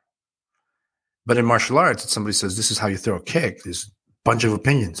trigger. But in martial arts, if somebody says, this is how you throw a kick, there's a bunch of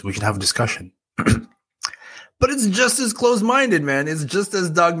opinions. We can have a discussion. But it's just as closed-minded, man. It's just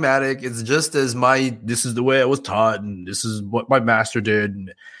as dogmatic. It's just as this is the way I was taught, and this is what my master did.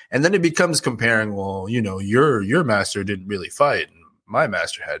 And then it becomes comparing, well, your master didn't really fight, and my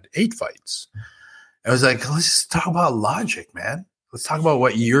master had 8 fights. I was like, let's just talk about logic, man. Let's talk about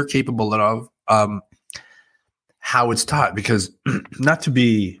what you're capable of, how it's taught. Because not to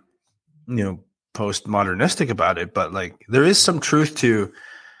be, postmodernistic about it, but like there is some truth to,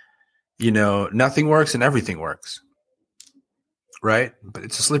 nothing works and everything works, right? But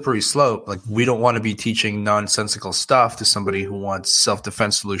it's a slippery slope. Like, we don't want to be teaching nonsensical stuff to somebody who wants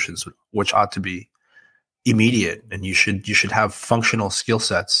self-defense solutions, which ought to be immediate, and you should have functional skill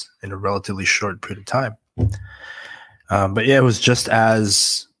sets in a relatively short period of time. But yeah, it was just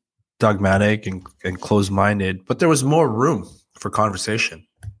as dogmatic and closed-minded, but there was more room for conversation,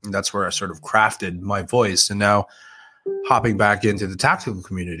 and that's where I sort of crafted my voice. And now, hopping back into the tactical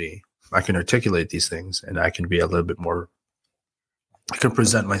community, I can articulate these things, and I can be a little bit more, I can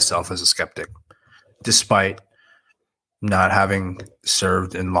present myself as a skeptic, despite not having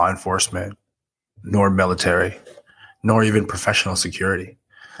served in law enforcement, nor military, nor even professional security.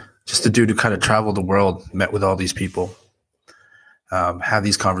 Just a dude who kind of traveled the world, met with all these people, had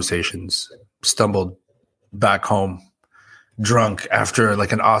these conversations, stumbled back home drunk after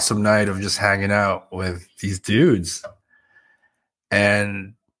like an awesome night of just hanging out with these dudes.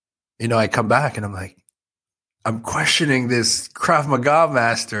 And I come back and I'm like, I'm questioning this Krav Maga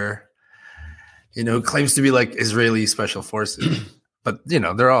master, who claims to be like Israeli special forces, but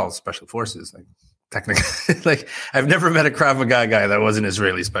they're all special forces. Like, technically, like, I've never met a Krav Maga guy that wasn't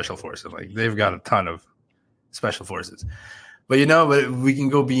Israeli special forces. Like, they've got a ton of special forces, but but we can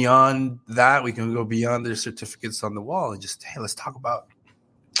go beyond that. We can go beyond their certificates on the wall and just, hey, let's talk about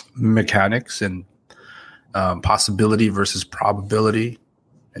mechanics and possibility versus probability.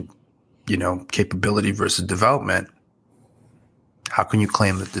 Capability versus development. How can you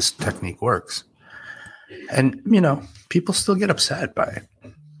claim that this technique works? And people still get upset by it.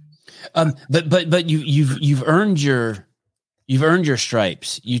 But you've earned your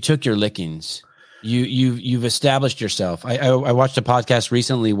stripes. You took your lickings. You've established yourself. I watched a podcast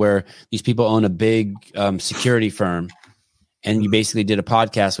recently where these people own a big security firm, and you basically did a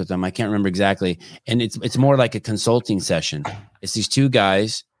podcast with them. I can't remember exactly, and it's more like a consulting session. It's these two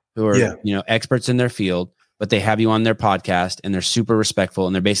guys who are experts in their field, but they have you on their podcast, and they're super respectful,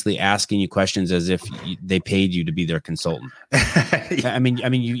 and they're basically asking you questions as if they paid you to be their consultant. I mean,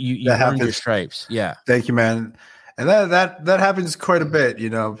 you earned your stripes. Yeah. Thank you, man. And that happens quite a bit.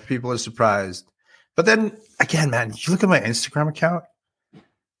 People are surprised. But then again, man, you look at my Instagram account,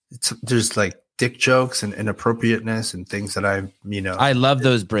 there's like dick jokes and inappropriateness and things that I love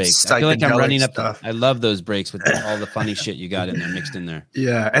those breaks. I feel like I'm running up. I love those breaks with all the funny shit you got in there, mixed in there.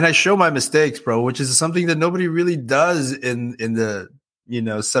 Yeah. And I show my mistakes, bro, which is something that nobody really does in the,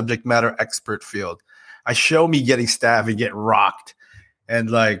 subject matter expert field. I show me getting stabbed and get rocked and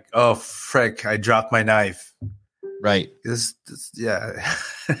like, oh, frick, I dropped my knife. Right. This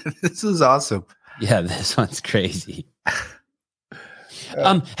this is awesome. Yeah, this one's crazy.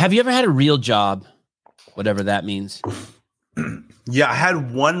 Have you ever had a real job, whatever that means? Yeah, I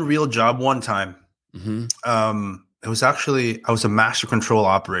had one real job one time. Mm-hmm. It was actually, I was a master control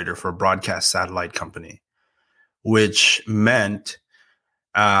operator for a broadcast satellite company, which meant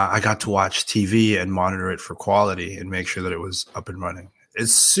I got to watch TV and monitor it for quality and make sure that it was up and running.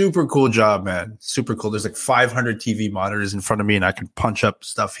 It's super cool job, man. Super cool. There's like 500 TV monitors in front of me, and I can punch up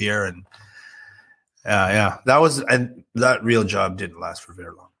stuff here. And that real job didn't last for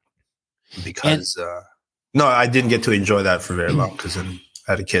very long because no, I didn't get to enjoy that for very long because I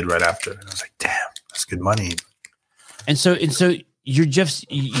had a kid right after, and I was like, damn, that's good money. And so you're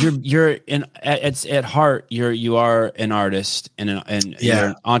at heart you are an artist and you're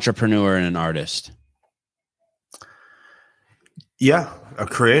an entrepreneur and an artist. Yeah, a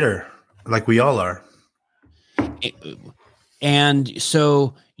creator, like we all are. And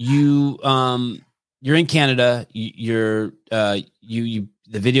so you're in Canada. The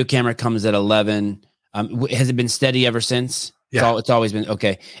video camera comes at 11. Has it been steady ever since? Yeah, it's always been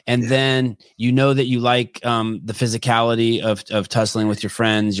okay. And then that you like the physicality of tussling with your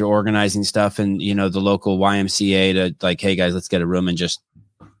friends. You're organizing stuff, and the local YMCA to like, hey guys, let's get a room and just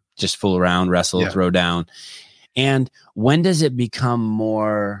fool around, wrestle, throw down. And when does it become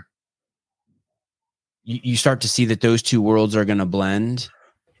more? You start to see that those two worlds are going to blend,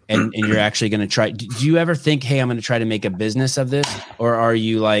 and you're actually going to try. Do you ever think, hey, I'm going to try to make a business of this, or are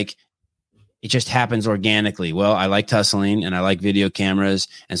you like, it just happens organically? Well, I like tussling and I like video cameras,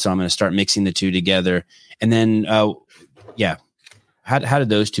 and so I'm going to start mixing the two together. And then, how did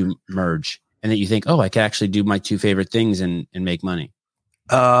those two merge? And then you think, oh, I can actually do my two favorite things and make money.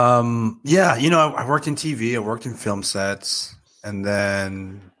 I worked in TV, I worked in film sets, and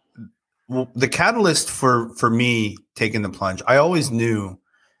then the catalyst for me taking the plunge, I always knew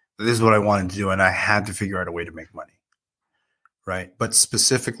that this is what I wanted to do, and I had to figure out a way to make money, right? But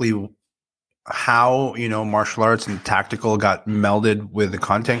specifically how, martial arts and tactical got melded with the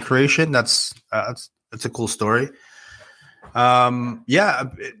content creation, that's a cool story.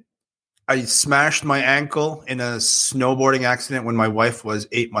 I smashed my ankle in a snowboarding accident when my wife was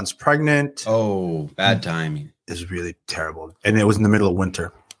 8 months pregnant. Oh, bad timing. It was really terrible. And it was in the middle of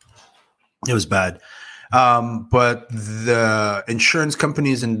winter. It was bad. But the insurance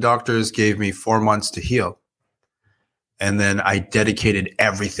companies and doctors gave me 4 months to heal. And then I dedicated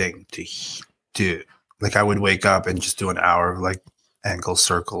everything to like, I would wake up and just do an hour of like ankle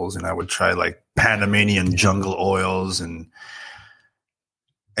circles, and I would try like Panamanian jungle oils. And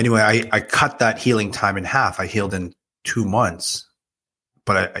anyway, I cut that healing time in half. I healed in 2 months,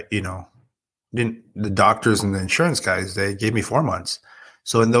 but the doctors and the insurance guys, they gave me 4 months.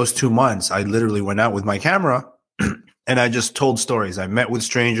 So in those 2 months, I literally went out with my camera and I just told stories. I met with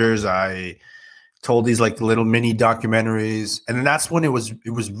strangers. I told these like little mini documentaries. And then that's when it was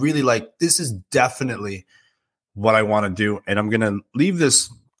really like, this is definitely what I want to do. And I'm going to leave this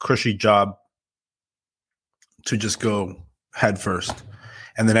cushy job to just go head first.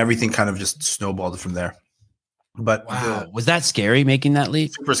 And then everything kind of just snowballed from there. But wow, was that scary making that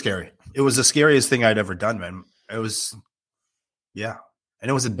leap? Super scary. It was the scariest thing I'd ever done, man. It was, yeah. And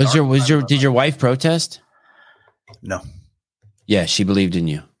it was did your wife protest? No. Yeah, she believed in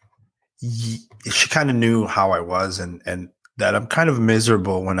you. She kind of knew how I was and that I'm kind of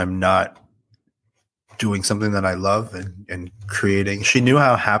miserable when I'm not doing something that I love and creating. She knew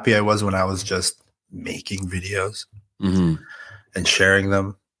how happy I was when I was just making videos and sharing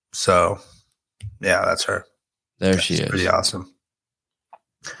them. So yeah, that's her. She is. Pretty awesome.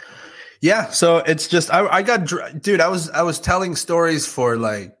 Yeah. So it's just, I was telling stories for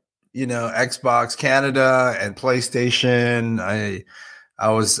like, Xbox Canada and PlayStation. I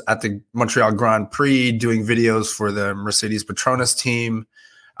was at the Montreal Grand Prix doing videos for the Mercedes Petronas team.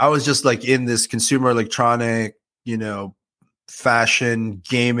 I was just like in this consumer electronic, fashion,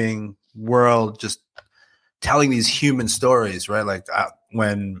 gaming world, just telling these human stories, right? Like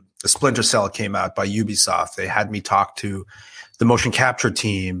when the Splinter Cell came out by Ubisoft, they had me talk to the motion capture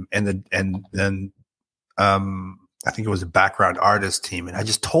team and then I think it was a background artist team. And I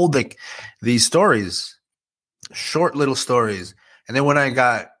just told like these stories, short little stories. And then when I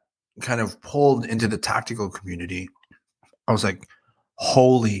got kind of pulled into the tactical community, I was like,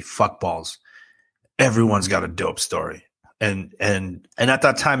 holy fuckballs. Everyone's got a dope story. And at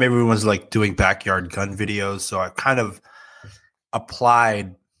that time, everyone was like doing backyard gun videos. So I kind of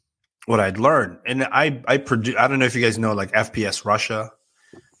applied what I'd learned. And I don't know if you guys know like FPS Russia.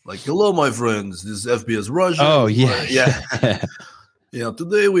 Like, hello, my friends, this is FPS Russia. Oh, yeah. Yeah. Yeah.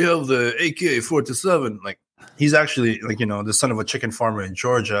 Today we have the AK-47. Like, he's actually like, the son of a chicken farmer in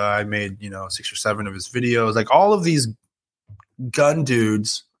Georgia. I made, 6 or 7 of his videos. Like all of these gun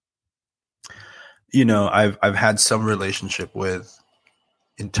dudes, I've had some relationship with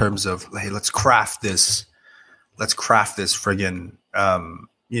in terms of, hey, let's craft this friggin',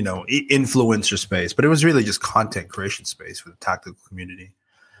 influencer space. But it was really just content creation space for the tactical community.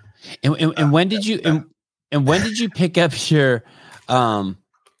 And when did you and when did you pick up your 16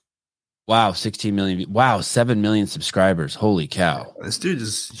 million 7 million subscribers? Holy cow. This dude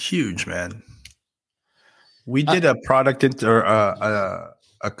is huge, man. We did a product a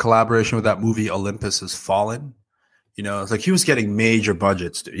collaboration with that movie Olympus Has Fallen. It's like he was getting major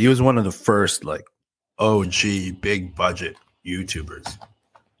budgets, dude. He was one of the first like OG big budget YouTubers.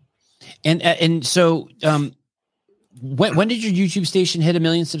 And so when did your YouTube station hit 1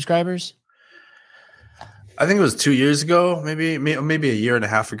 million subscribers? I think it was 2 years ago, maybe a year and a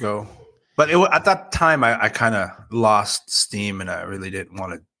half ago. But at that time, I kind of lost steam and I really didn't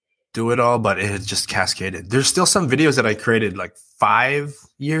want to do it all, but it had just cascaded. There's still some videos that I created like 5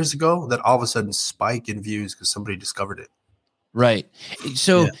 years ago that all of a sudden spike in views because somebody discovered it. Right.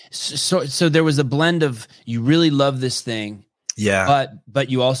 So there was a blend of you really love this thing. Yeah. But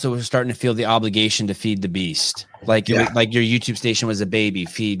you also were starting to feel the obligation to feed the beast. Like your YouTube station was a baby.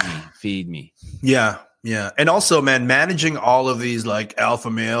 Feed me. Yeah. Yeah. And also, man, managing all of these like alpha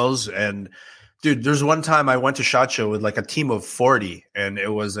males. And dude, there's one time I went to SHOT Show with like a team of 40, and it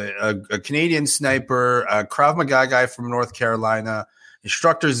was a Canadian sniper, a Krav Maga guy from North Carolina,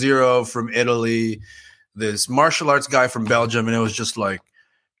 Instructor Zero from Italy, this martial arts guy from Belgium. And it was just like,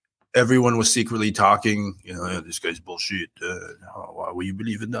 everyone was secretly talking, this guy's bullshit. Why will you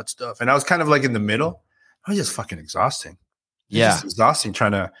believe in that stuff? And I was kind of like in the middle. I was just fucking exhausting. Yeah. Just exhausting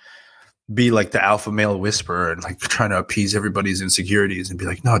trying to be like the alpha male whisperer and like trying to appease everybody's insecurities and be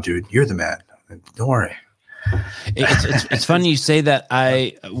like, no, dude, you're the man. Don't worry. It's funny you say that.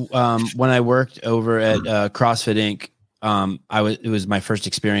 I when I worked over at CrossFit Inc., it was my first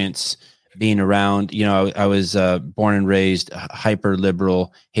experience being around. I was born and raised hyper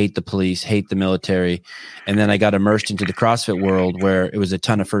liberal, hate the police, hate the military, and then I got immersed into the CrossFit world where it was a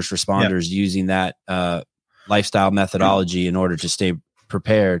ton of first responders using that lifestyle methodology in order to stay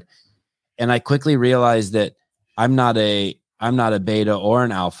prepared. And I quickly realized that I'm not a beta or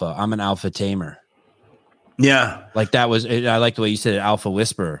an alpha. I'm an alpha tamer. Yeah. Like I like the way you said it, alpha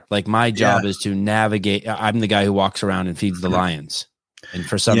whisperer. Like my job is to navigate. I'm the guy who walks around and feeds the lions. And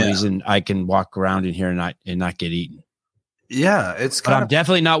for some reason I can walk around in here and not get eaten. Yeah. I'm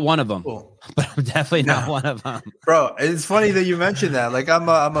definitely not one of them. Cool. But I'm definitely not one of them. Bro, it's funny that you mentioned that. Like I'm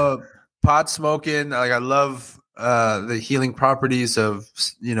a pot smoking. Like I love the healing properties of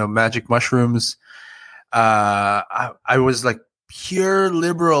magic mushrooms. I was like pure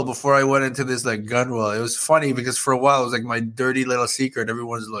liberal before I went into this like gun world. It was funny because for a while it was like my dirty little secret.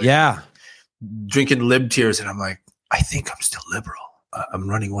 Everyone's like drinking lib tears, and I'm like, I think I'm still liberal. I'm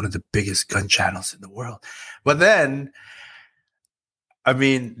running one of the biggest gun channels in the world. But then, I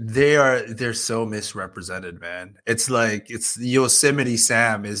mean, they're so misrepresented, man. It's like Yosemite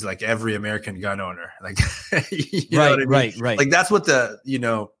Sam is like every American gun owner. Like, right. Like that's what the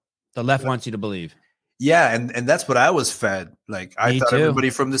left wants you to believe. Yeah, and that's what I was fed. Like I thought everybody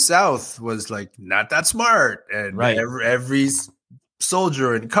from the South was like not that smart, and every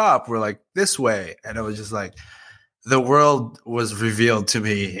soldier and cop were like this way, and it was just like the world was revealed to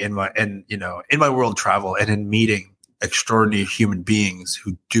me in my world travel and in meeting extraordinary human beings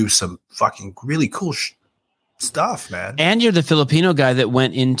who do some fucking really cool stuff, man. And you're the Filipino guy that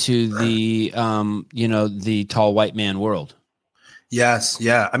went into the tall white man world. Yes.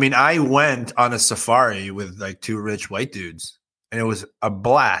 Yeah. I mean, I went on a safari with like 2 rich white dudes and it was a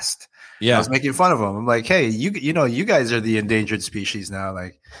blast. Yeah. I was making fun of them. I'm like, hey, you know, you guys are the endangered species now.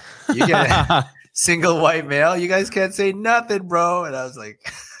 Like, you get a single white male. You guys can't say nothing, bro. And I was like,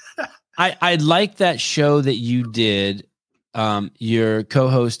 I like that show that you did. Your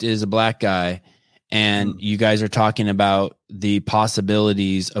co-host is a black guy, and you guys are talking about the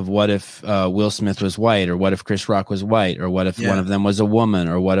possibilities of what if Will Smith was white, or what if Chris Rock was white, or what if one of them was a woman,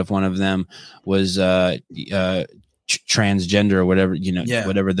 or what if one of them was transgender, or whatever, you know,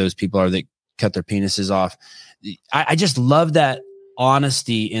 whatever those people are that cut their penises off. I just love that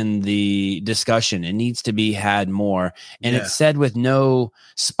honesty in the discussion. It needs to be had more, and it's said with no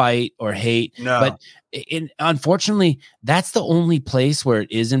spite or hate. But unfortunately, that's the only place where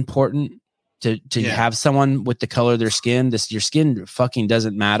it is important to have someone with the color of their skin. Your skin fucking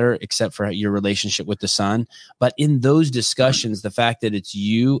doesn't matter except for your relationship with the sun. But in those discussions, the fact that it's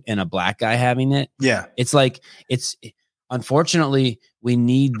you and a black guy having it, it's like, unfortunately, we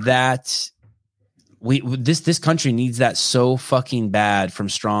need that. This country needs that so fucking bad from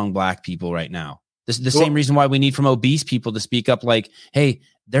strong black people right now. The same reason why we need from obese people to speak up, like, hey,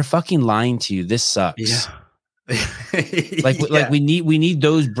 they're fucking lying to you. This sucks. Like we need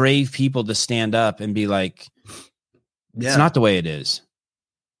those brave people to stand up and be like, it's not the way it is.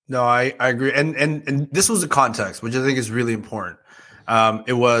 No, I agree. And this was the context, which I think is really important.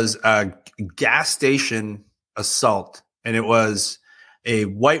 It was a gas station assault, and it was a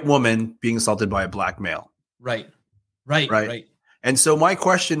white woman being assaulted by a black male. Right. And so my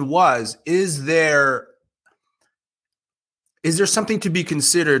question was, is there something to be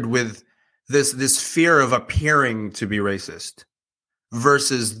considered with this fear of appearing to be racist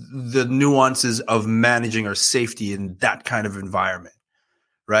versus the nuances of managing our safety in that kind of environment?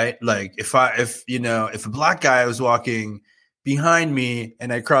 Right? Like if a black guy was walking behind me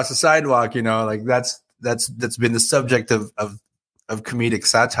and I cross the sidewalk, you know, like that's been the subject of comedic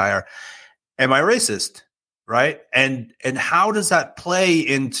satire. Am I racist? Right. And how does that play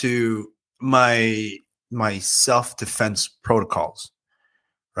into my self-defense protocols?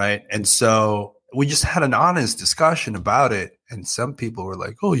 Right. And so we just had an honest discussion about it. And some people were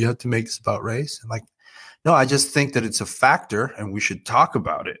like, oh, you have to make this about race. I'm like, no, I just think that it's a factor and we should talk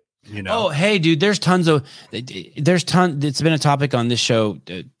about it. You know? Oh, hey, dude, it's been a topic on this show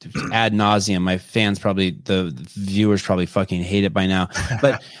ad nauseum. My fans the viewers probably fucking hate it by now,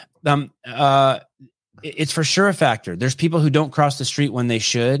 but it's for sure a factor. There's people who don't cross the street when they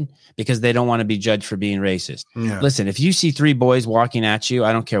should because they don't want to be judged for being racist. Listen, if you see three boys walking at you,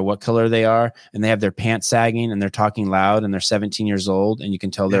 I don't care what color they are, and they have their pants sagging and they're talking loud and they're 17 years old and you can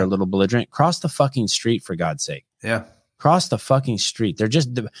tell they're a little belligerent, cross the fucking street, for God's sake. Yeah. Cross the fucking street. They're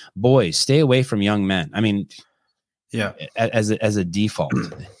just boys. Stay away from young men. I mean, as a default.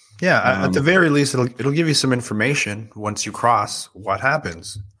 Yeah. At the very least, it'll give you some information once you cross what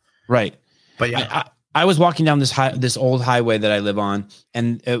happens. Right. But I was walking down this old highway that I live on,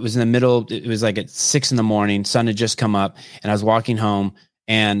 and it was in the middle. It was like at 6 a.m. Sun had just come up, and I was walking home,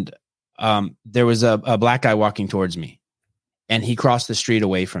 and there was a black guy walking towards me, and he crossed the street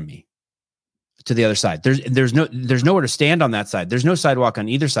away from me to the other side. There's nowhere to stand on that side. There's no sidewalk on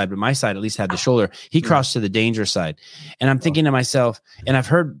either side, but my side at least had the shoulder. He crossed to the danger side. And I'm thinking to myself, and I've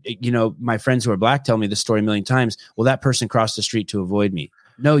heard, you know, my friends who are black tell me the story a million times. Well, that person crossed the street to avoid me.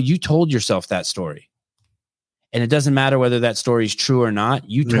 No, you told yourself that story. And it doesn't matter whether that story is true or not.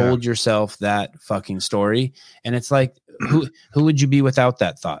 You told yourself that fucking story. And it's like, who would you be without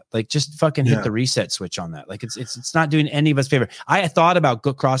that thought? Like, just fucking hit the reset switch on that. Like, it's not doing any of us favor. I thought about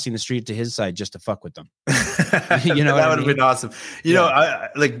crossing the street to his side just to fuck with them. You know, that would have been awesome. You know, I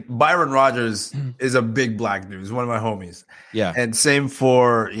like Byron Rogers is a big black dude. He's one of my homies. Yeah. And same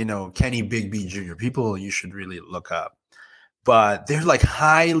for, you know, Kenny Big B Jr. People you should really look up. But they're like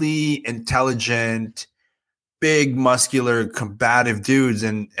highly intelligent, big, muscular, combative dudes.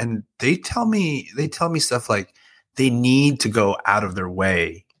 And they tell me stuff like they need to go out of their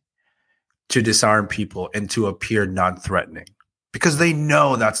way to disarm people and to appear non-threatening because they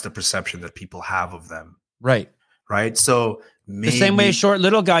know that's the perception that people have of them. Right. So maybe, the same way a short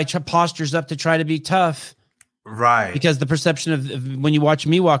little guy postures up to try to be tough. Right. Because the perception of when you watch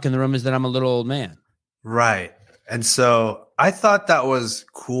me walk in the room is that I'm a little old man. Right. And so I thought that was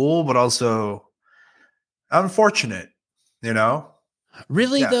cool, but also unfortunate, you know?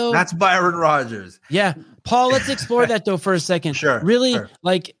 Really, though? That's Byron Rogers. Yeah. Paul, let's explore that, though, for a second. Sure. Really,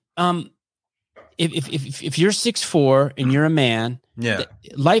 like, if you're 6'4" and you're a man,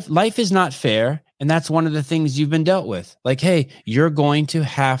 life is not fair. And that's one of the things you've been dealt with. Like, hey, you're going to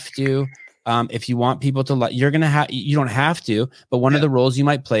have to, if you want people to like, you don't have to, but one of the roles you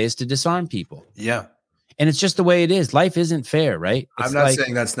might play is to disarm people. Yeah. And it's just the way it is. Life isn't fair, right? I'm not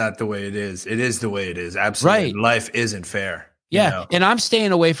saying that's not the way it is. It is the way it is. Absolutely. Right. Life isn't fair. Yeah. You know? And I'm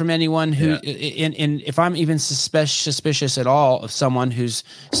staying away from anyone who, and if I'm even suspicious at all of someone who's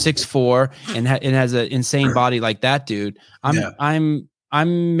 6'4" and has an insane body like that dude, I'm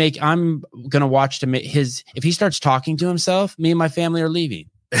going to watch if he starts talking to himself, me and my family are leaving.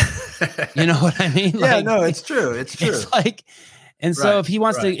 You know what I mean? Yeah, no, it's true. It's true. It's like, and so if he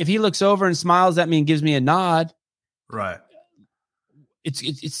wants to, if he looks over and smiles at me and gives me a nod, right.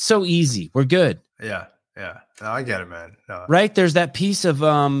 It's so easy. We're good. Yeah. Yeah. No, I get it, man. No. Right. There's that piece of,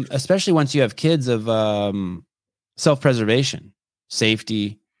 especially once you have kids, of self-preservation,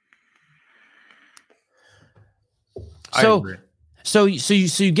 safety. So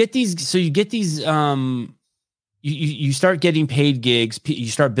you get these, you start getting paid gigs. You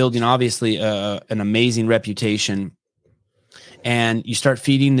start building, obviously, an amazing reputation, and you start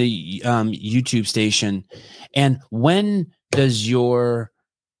feeding the YouTube station. And when does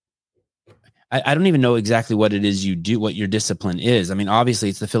I don't even know exactly what it is you do, what your discipline is. I mean, obviously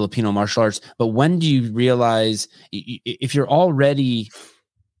it's the Filipino martial arts, but when do you realize if you're already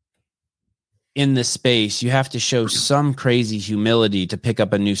in this space, you have to show some crazy humility to pick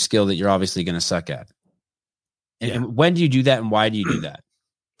up a new skill that you're obviously going to suck at? And when do you do that, and why do you do that?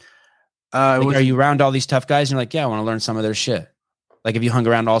 Are you around all these tough guys and you're like, yeah, I want to learn some of their shit? Like if you hung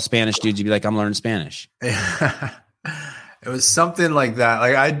around all Spanish dudes, you'd be like, I'm learning Spanish. It was something like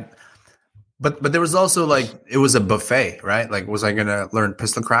that. But there was also it was a buffet, right? Like, was I going to learn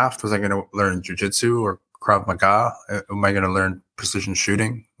pistol craft? Was I going to learn jujitsu or Krav Maga? Am I going to learn precision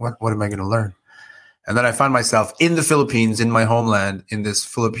shooting? What am I going to learn? And then I found myself in the Philippines, in my homeland, in this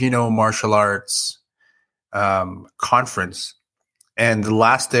Filipino martial arts conference. And the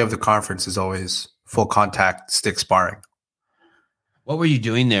last day of the conference is always full contact stick sparring. What were you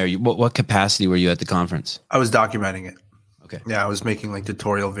doing there? What capacity were you at the conference? I was documenting it. Okay. Yeah, I was making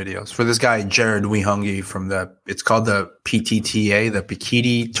tutorial videos for this guy, Jared Wihungi, from it's called the PTTA, the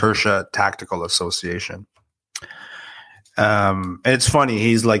Pikiti Tertia Tactical Association. And it's funny,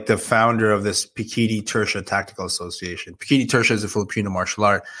 he's like the founder of this Pikiti Tertia Tactical Association. Pikiti Tertia is a Filipino martial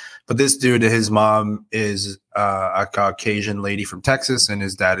art, but this dude, his mom is a Caucasian lady from Texas, and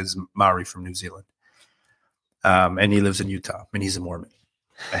his dad is Maori from New Zealand. And he lives in Utah, and he's a Mormon.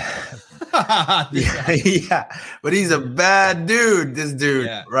 Yeah, but he's a bad dude. This dude,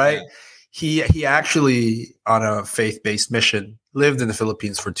 right? Yeah. He actually, on a faith-based mission, lived in the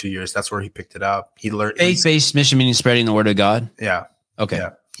Philippines for 2 years. That's where he picked it up. He learned faith-based mission, meaning spreading the word of God. Yeah. Okay.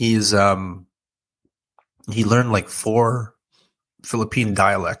 Yeah. He's he learned 4 Philippine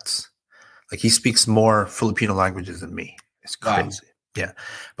dialects. He speaks more Filipino languages than me. It's crazy. Wow. Yeah.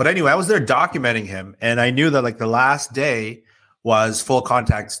 But anyway, I was there documenting him, and I knew that the last day was full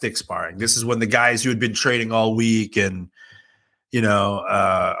contact stick sparring. This is when the guys who had been training all week and,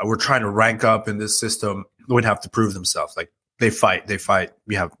 were trying to rank up in this system would have to prove themselves. They fight.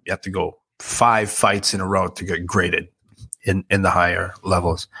 You have to go 5 fights in a row to get graded in the higher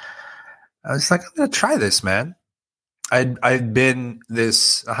levels. I was like, I'm going to try this, man. I'd been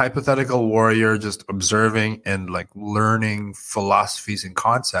this hypothetical warrior, just observing and learning philosophies and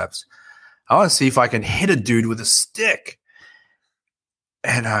concepts. I want to see if I can hit a dude with a stick.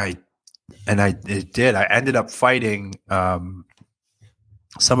 And I did. I ended up fighting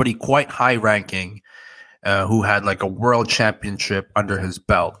somebody quite high ranking who had a world championship under his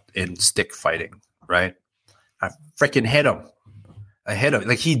belt in stick fighting. Right? I freaking hit him. I hit him.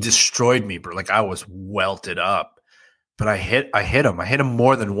 He destroyed me, bro. I was welted up. But I hit him. I hit him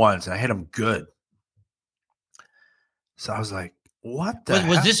more than once, and I hit him good. So I was like, what the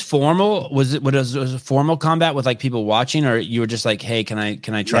was this formal? Was it a formal combat with people watching, or you were just like, hey, can I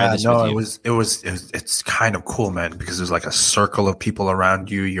try this? No, with you? It's kind of cool, man, because there's a circle of people around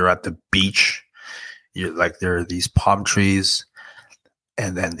you. You're at the beach. You're there are these palm trees,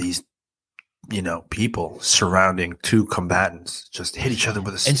 and then these people surrounding 2 combatants just hit each other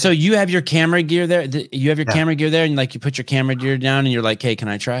with a stick. And so you have your camera gear there. You have your camera gear there, and you put your camera gear down, and you're like, hey, can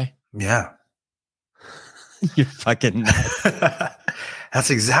I try? Yeah. You're fucking nuts. That's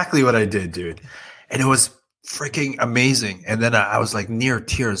exactly what I did, dude. And it was freaking amazing. And then I was near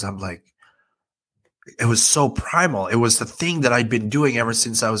tears. I'm it was so primal. It was the thing that I'd been doing ever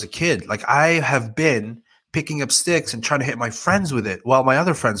since I was a kid. I have been picking up sticks and trying to hit my friends with it while my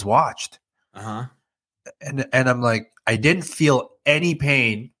other friends watched. Uh-huh. And I'm I didn't feel any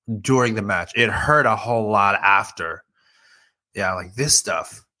pain during the match. It hurt a whole lot after. Yeah, this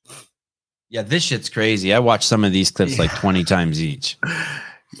stuff. Yeah, this shit's crazy. I watched some of these clips 20 times each.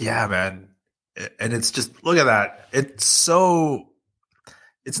 Yeah, man. And it's just, look at that. It's so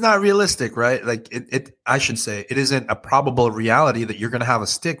it's not realistic, right? Like I should say it isn't a probable reality that you're going to have a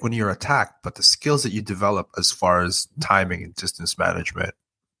stick when you're attacked, but the skills that you develop as far as timing and distance management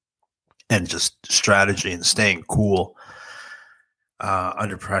and just strategy and staying cool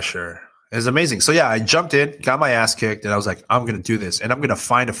under pressure is amazing. So yeah, I jumped in, got my ass kicked, and I was like, I'm going to do this, and I'm going to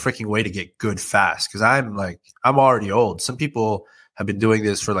find a freaking way to get good fast, because I'm already old. Some people have been doing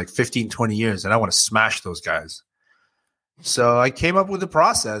this for like 15, 20 years, and I want to smash those guys. So I came up with a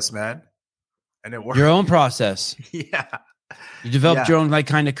process, man, and it worked. Your own process. Yeah. You developed your own like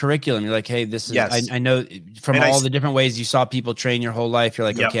kind of curriculum. You're like, hey, this is, I know from all the different ways you saw people train your whole life. You're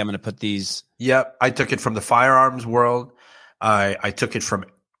like, okay, I'm going to put these. Yep. I took it from the firearms world. I took it from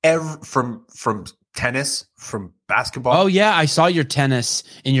tennis, from basketball. Oh yeah. I saw your tennis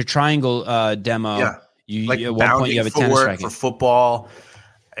in your triangle demo. Yeah. You at one point you have a tennis racket. For football.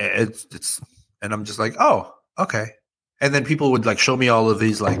 It's and I'm just like, oh, okay. And then people would like show me all of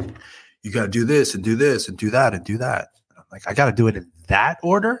these, like, you got to do this and do this and do that and do that. And I'm like, I got to do it in that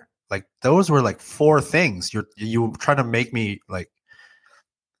order. Like those were like 4 things. You were trying to make me like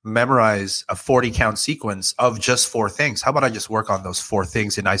memorize a 40 count sequence of just 4 things. How about I just work on those 4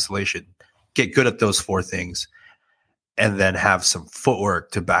 things in isolation, get good at those 4 things, and then have some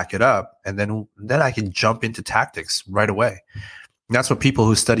footwork to back it up. And then I can jump into tactics right away. And that's what people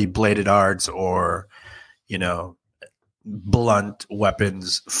who study bladed arts or, blunt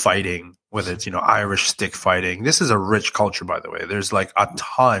weapons fighting, whether it's Irish stick fighting. This is a rich culture, by the way. There's like a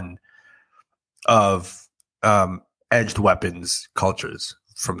ton of edged weapons cultures,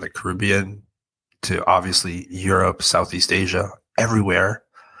 from the Caribbean to obviously Europe, Southeast Asia, everywhere.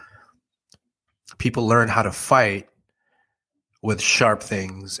 People learn how to fight with sharp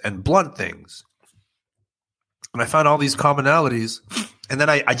things and blunt things, and I found all these commonalities. And then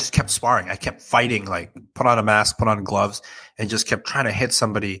I just kept sparring. I kept fighting, like put on a mask, put on gloves, and just kept trying to hit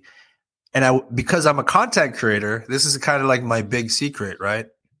somebody. And because I'm a content creator, this is kind of like my big secret, right?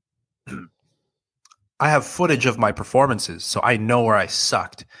 I have footage of my performances, so I know where I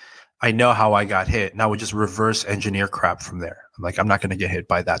sucked. I know how I got hit, and I would just reverse engineer crap from there. I'm like, I'm not going to get hit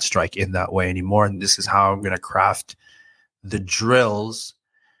by that strike in that way anymore, and this is how I'm going to craft the drills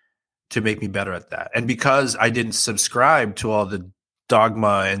to make me better at that. And because I didn't subscribe to all the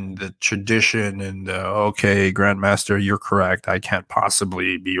dogma and the tradition and okay, Grandmaster, you're correct, I can't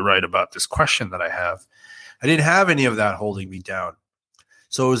possibly be right about this question that I have. I didn't have any of that holding me down.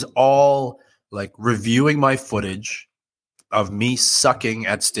 So it was all like reviewing my footage of me sucking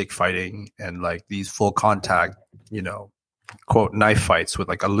at stick fighting and like these full contact, quote, knife fights with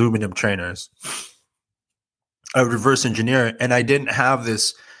like aluminum trainers. I reverse engineer it, and I didn't have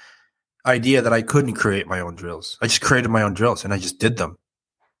this idea that I couldn't create my own drills. I just created my own drills and I just did them.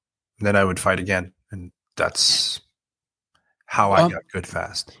 And then I would fight again. And that's how I got good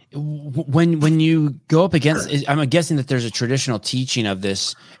fast. When you go up against, I'm guessing that there's a traditional teaching of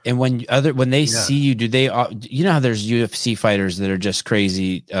this. And when they see you, do they, how there's UFC fighters that are just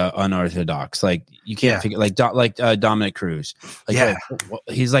crazy, unorthodox. Like you can't figure, like Dominic Cruz. Like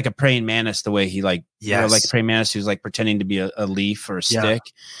he's like a praying mantis the way he like, like a praying mantis who's like pretending to be a leaf or a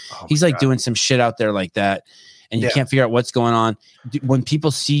stick. Oh he's like doing some shit out there like that. And you can't figure out what's going on. When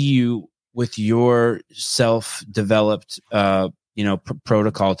people see you with your self-developed,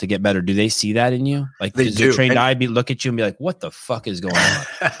 protocol to get better, do they see that in you? Like, does a trained eye look at you and be like, "What the fuck is going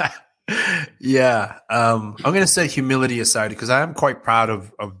on?" Yeah, I'm gonna say humility aside, because I am quite proud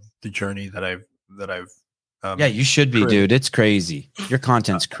of the journey that I've. Yeah, you should be, dude. It's crazy. Your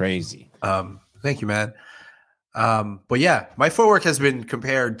content's crazy. Thank you, man. But yeah, my footwork has been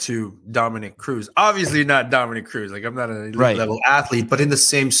compared to Dominic Cruz. Obviously not Dominic Cruz. Like I'm not an elite level athlete, but in the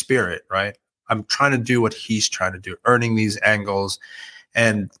same spirit, right? I'm trying to do what he's trying to do, earning these angles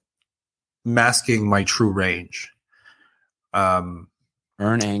and masking my true range. Earn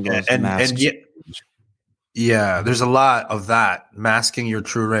angles and there's a lot of that, masking your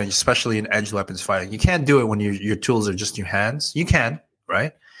true range, especially in edged weapons fighting. You can't do it when your tools are just in your hands. You can,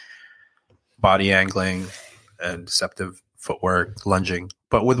 right? Body angling and deceptive footwork, lunging.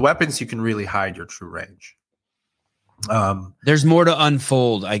 But with weapons, you can really hide your true range. There's more to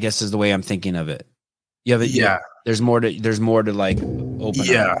unfold, I guess, is the way I'm thinking of it. There's more to like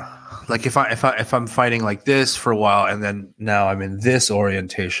open up. Like if I'm fighting like this for a while and then now I'm in this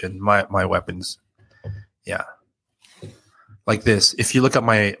orientation, my weapons, like this. If you look at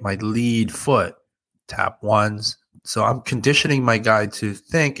my lead foot, tap ones. So I'm conditioning my guy to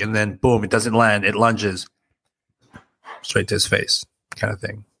think, and then boom, it doesn't land. It lunges straight to his face, kind of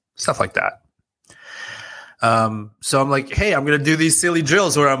thing. Stuff like that. So I'm like, hey, I'm going to do these silly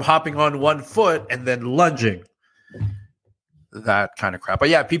drills where I'm hopping on one foot and then lunging. that kind of crap. But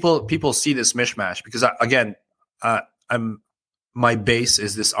yeah, people see this mishmash because my base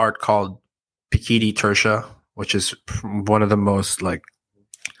is this art called Pikiti Tertia, which is one of the most like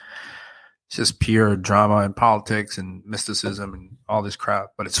just pure drama and politics and mysticism and all this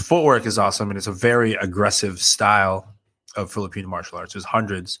crap. But its footwork is awesome, and it's a very aggressive style of Filipino martial arts. There's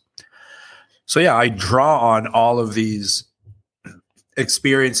hundreds. So yeah, I draw on all of these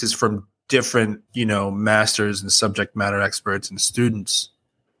experiences from different, masters and subject matter experts and students,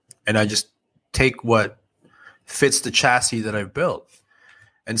 and I just take what fits the chassis that I've built.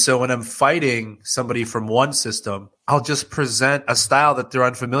 And so when I'm fighting somebody from one system, I'll just present a style that they're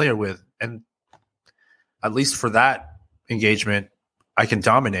unfamiliar with. And at least for that engagement, I can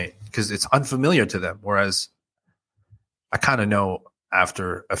dominate because it's unfamiliar to them. Whereas I kind of know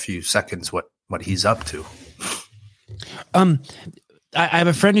after a few seconds what he's up to. I have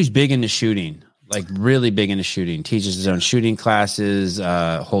a friend who's big into shooting, like really big into shooting, teaches his own shooting classes,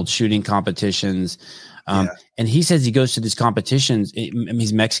 holds shooting competitions. And he says he goes to these competitions.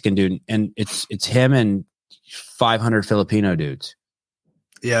 He's a Mexican dude, and it's him and 500 Filipino dudes.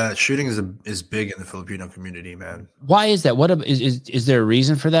 Yeah, shooting is big in the Filipino community, man. Why is that? Is there a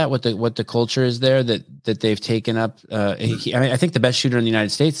reason for that? What the culture is there that they've taken up? I think the best shooter in the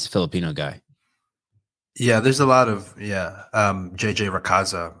United States is a Filipino guy. Yeah, there's a lot of JJ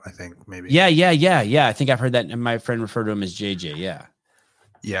Racaza, I think maybe. Yeah. I think I've heard that, and my friend referred to him as JJ.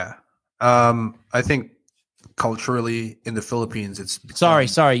 Yeah. I think culturally in the Philippines, it's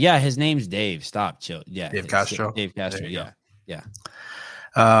sorry. Yeah, his name's Dave. Stop, chill. Yeah, Dave Castro. Dave Castro. Yeah.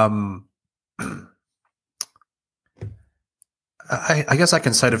 I guess I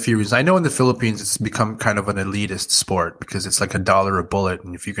can cite a few reasons. I know in the Philippines it's become kind of an elitist sport because it's like $1 a bullet,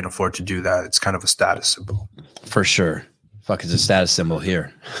 and if you can afford to do that, it's kind of a status symbol. For sure. Fuck, it's a status symbol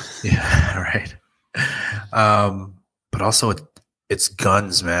here. Yeah, right. But also it's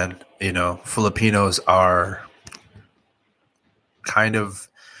guns, man. Filipinos are kind of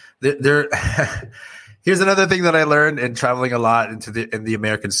they're here's another thing that I learned in traveling a lot in the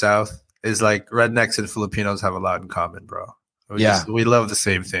American South is like rednecks and Filipinos have a lot in common, bro. We love the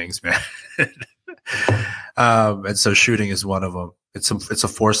same things, man. And so shooting is one of them. It's a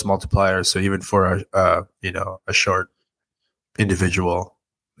force multiplier. So even for a short individual,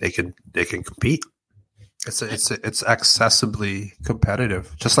 they can compete. It's accessibly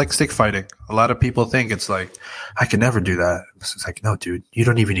competitive, just like stick fighting. A lot of people think it's like, I can never do that. It's like, no, dude, you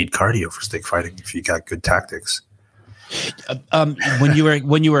don't even need cardio for stick fighting if you got good tactics. When you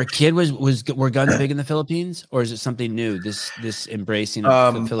were a kid, were guns big in the Philippines, or is it something new? This embracing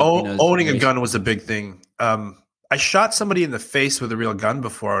of the Filipinos. Owning a gun was a big thing. I shot somebody in the face with a real gun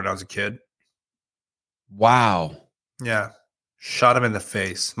before when I was a kid. Wow. Yeah. Shot him in the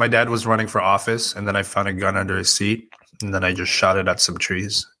face. My dad was running for office, and then I found a gun under his seat, and then I just shot it at some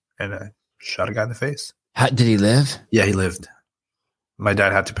trees, and I shot a guy in the face. Did he live? Yeah, he lived. My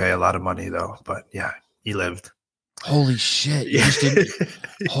dad had to pay a lot of money, though, but yeah, he lived. Holy shit.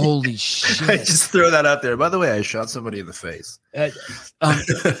 Holy shit. I just throw that out there. By the way, I shot somebody in the face.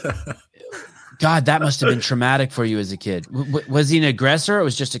 God, that must have been traumatic for you as a kid. Was he an aggressor, or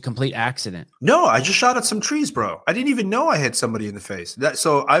was it just a complete accident? No, I just shot at some trees, bro. I didn't even know I hit somebody in the face.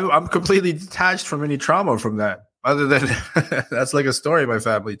 So I'm completely detached from any trauma from that. Other than that's like a story my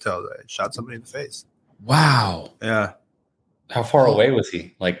family tells. I shot somebody in the face. Wow. Yeah. How far away was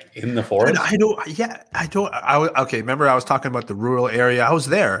he? Like in the forest? I don't. Okay. Remember, I was talking about the rural area. I was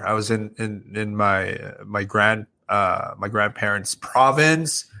there. I was in my grandparents'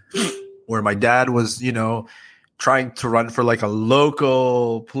 province, where my dad was, trying to run for like a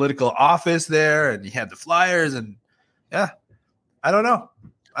local political office there, and he had the flyers, and yeah, I don't know.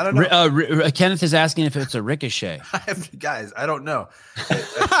 Kenneth is asking if it's a ricochet. Guys, I don't know.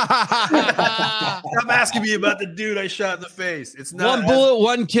 Stop asking me about the dude I shot in the face. It's not one bullet,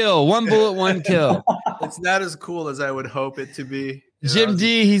 one kill. One bullet, one kill. It's not as cool as I would hope it to be. Jim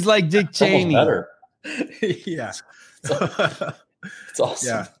D, he's like Dick Cheney. Better. Yeah. It's awesome.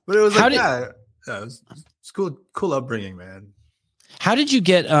 Yeah, but it was it's cool upbringing, man. How did you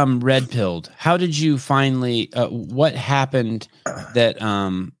get red pilled? How did you finally? What happened that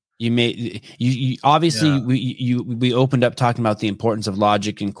you made? You obviously we opened up talking about the importance of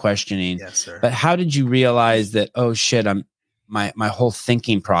logic and questioning. Yes, sir. But how did you realize that? Oh shit! My whole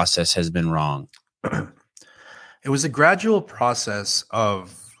thinking process has been wrong. It was a gradual process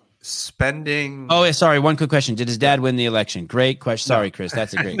of spending. Oh, yeah, sorry. One quick question: did his dad win the election? Great question. Sorry, Chris.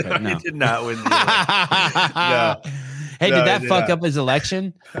 That's a great question. No, he did not win the election. No. Hey, No, did that he did fuck not. up his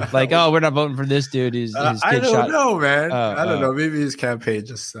election? Like, oh, we're not voting for this dude. His I kid don't shot. know, man. I don't Oh. know. Maybe his campaign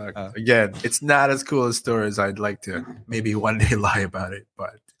just sucked. Oh. Again, it's not as cool a story as I'd like to maybe one day lie about it.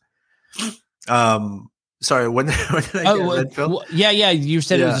 But sorry, when did I get red pill? Yeah. You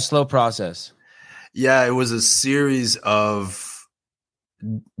said it was Yeah. a slow process. Yeah, it was a series of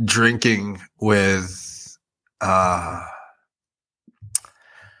drinking with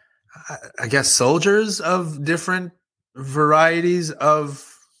I guess soldiers of different varieties of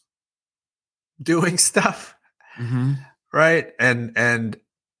doing stuff, right? And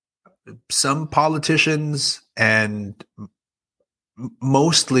some politicians and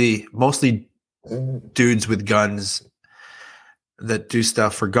mostly dudes with guns that do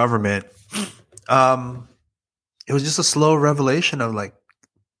stuff for government. It was just a slow revelation of like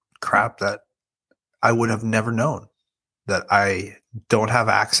crap that I would have never known, that I don't have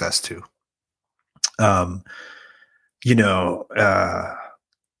access to.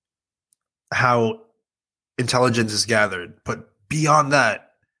 How intelligence is gathered, but beyond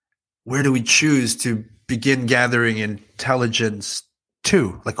that, where do we choose to begin gathering intelligence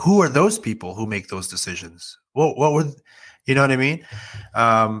to? Like, who are those people who make those decisions? What were, you know what I mean?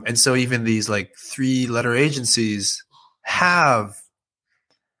 And so even these like 3-letter agencies have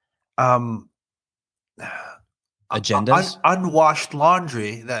agendas, unwashed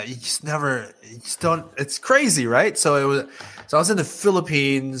laundry that you just don't. It's crazy, right? So I was in the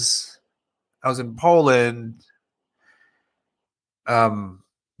Philippines. I was in Poland.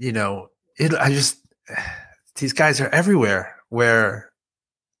 These guys are everywhere where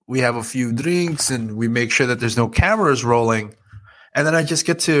we have a few drinks and we make sure that there's no cameras rolling. And then I just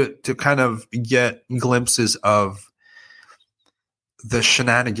get to kind of get glimpses of the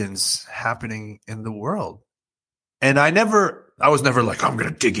shenanigans happening in the world. And I was never like, I'm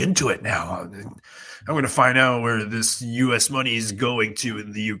going to dig into it now. I'm going to find out where this U.S. money is going to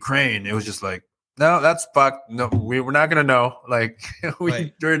in the Ukraine. It was just like, no, that's fucked. No, we're not going to know. Like,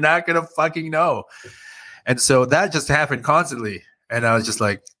 we're not going to fucking know. And so that just happened constantly. And I was just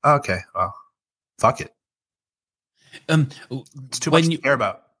like, okay, well, fuck it. It's too much to care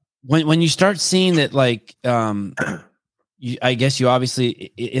about. When you start seeing that, like, I guess you obviously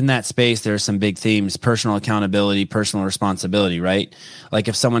in that space, there are some big themes: personal accountability, personal responsibility, right? Like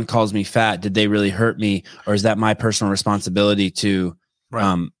if someone calls me fat, did they really hurt me? Or is that my personal responsibility to,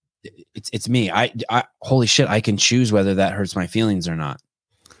 right. It's me. I holy shit, I can choose whether that hurts my feelings or not.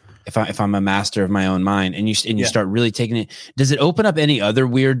 If I'm a master of my own mind, and you start really taking it, does it open up any other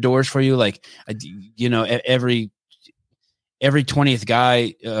weird doors for you? Like, every 20th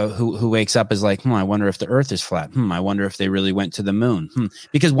guy who wakes up is like, I wonder if the earth is flat. I wonder if they really went to the moon.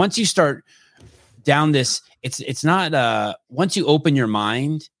 Because once you start down this, it's not, once you open your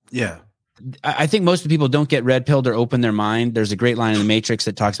mind. Yeah. I think most of the people don't get red pilled or open their mind. There's a great line in the Matrix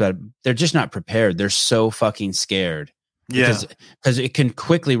that talks about it. They're just not prepared. They're so fucking scared. Yeah. Because it can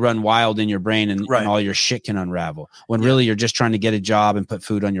quickly run wild in your brain and all your shit can unravel when really you're just trying to get a job and put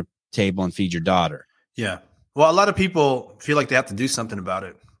food on your table and feed your daughter. Yeah. Well, a lot of people feel like they have to do something about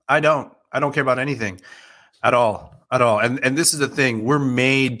it. I don't care about anything at all. And this is the thing. We're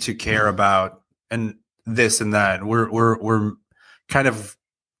made to care about and this and that. We're kind of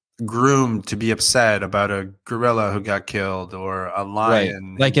groomed to be upset about a gorilla who got killed or a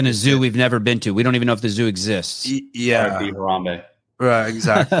lion. Right. Like in a zoo we've never been to. We don't even know if the zoo exists. Yeah. Harambe. Right,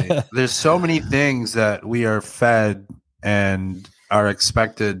 exactly. There's so many things that we are fed and are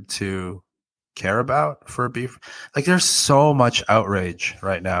expected to care about for a beef. Like there's so much outrage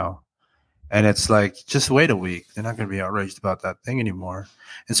right now. And it's like, just wait a week. They're not going to be outraged about that thing anymore.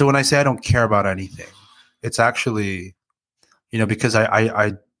 And so when I say I don't care about anything, it's actually, because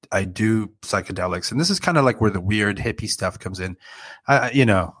I do psychedelics, and this is kind of like where the weird hippie stuff comes in. I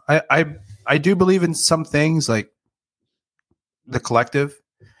do believe in some things like the collective,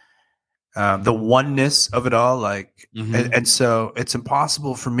 the oneness of it all. Like, and so it's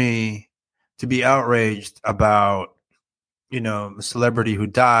impossible for me to be outraged about, a celebrity who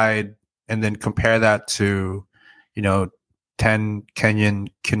died and then compare that to, 10 Kenyan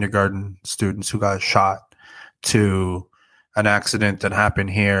kindergarten students who got shot, to an accident that happened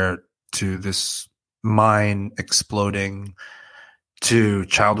here, to this mine exploding, to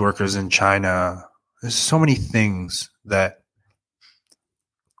child workers in China. There's so many things that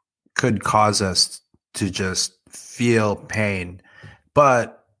could cause us to just feel pain,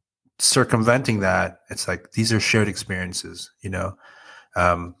 but circumventing that, it's like, these are shared experiences,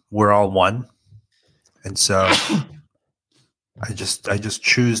 we're all one. And so I just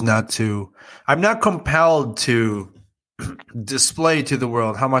choose not to, I'm not compelled to display to the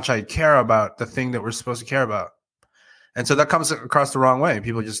world how much I care about the thing that we're supposed to care about. And so that comes across the wrong way.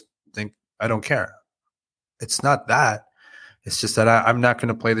 People just think I don't care. It's not that. It's just that I'm not going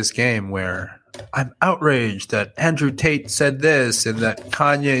to play this game where I'm outraged that Andrew Tate said this and that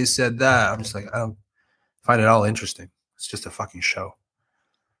Kanye said that. I'm just like, I don't find it all interesting. It's just a fucking show.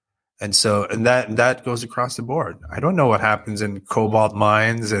 And so, and that goes across the board. I don't know what happens in cobalt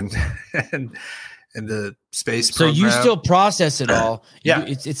mines and the space program. So you still process it all. Yeah.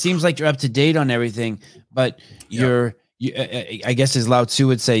 It seems like you're up to date on everything, but I guess as Lao Tzu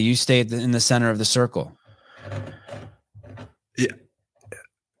would say, you stay in the center of the circle. Yeah.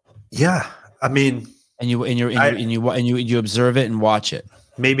 Yeah. I mean, and you observe it and watch it.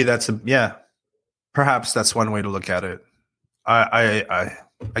 Maybe perhaps that's one way to look at it. I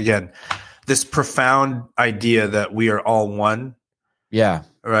again, this profound idea that we are all one. Yeah.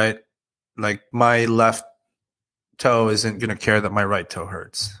 Right. Like my left toe isn't going to care that my right toe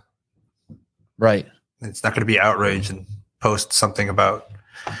hurts. Right. It's not going to be outraged and post something about,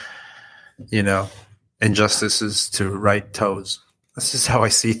 injustices to right toes. This is how I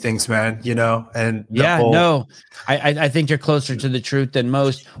see things, man, and I think you're closer to the truth than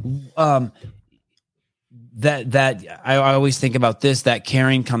most. That I always think about this, that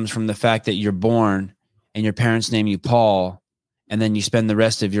caring comes from the fact that you're born and your parents name you Paul, and then you spend the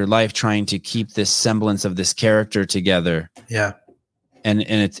rest of your life trying to keep this semblance of this character together. Yeah. And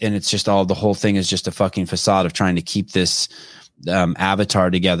it's just the whole thing is just a fucking facade of trying to keep this avatar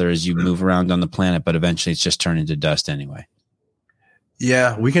together as you move around on the planet, but eventually it's just turned into dust anyway.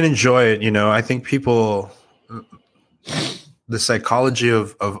 Yeah, we can enjoy it. I think people, the psychology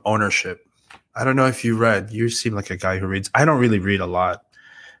of ownership. I don't know if you seem like a guy who reads. I don't really read a lot,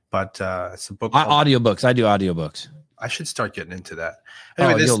 but it's a book. Audiobooks. I do audiobooks. I should start getting into that.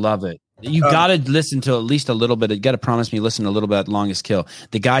 Anyway, you'll love it. You got to listen to at least a little bit. You got to promise me listen to a little bit at Longest Kill.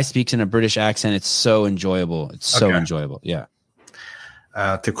 The guy speaks in a British accent. It's so enjoyable. It's so enjoyable. Yeah.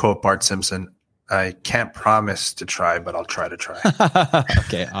 To quote Bart Simpson, I can't promise to try, but I'll try to try.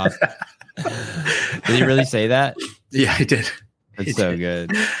 Okay. Awesome. Did he really say that? Yeah, he did. That's so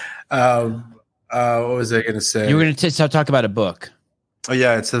good. What was I going to say? You were going to talk about a book. Oh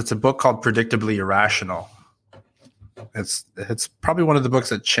yeah, it's a book called Predictably Irrational. It's probably one of the books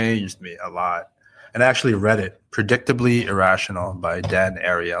that changed me a lot, and I actually read it. Predictably Irrational by Dan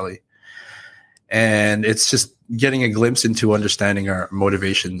Ariely, and it's just getting a glimpse into understanding our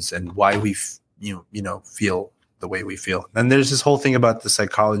motivations and why we feel the way we feel. And there's this whole thing about the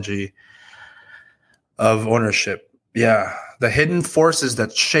psychology of ownership. Yeah, the hidden forces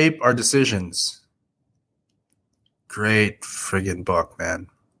that shape our decisions. Great friggin' book, man.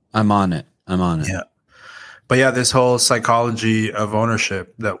 I'm on it. Yeah. But yeah, this whole psychology of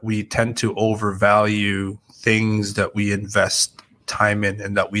ownership, that we tend to overvalue things that we invest time in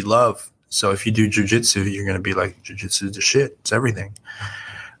and that we love. So if you do jujitsu, you're going to be like, jujitsu is the shit. It's everything.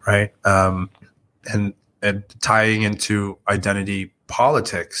 Right. And tying into identity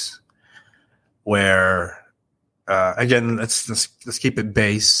politics, where, again, let's keep it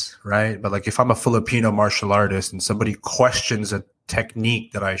base, right? But like, if I'm a Filipino martial artist and somebody questions a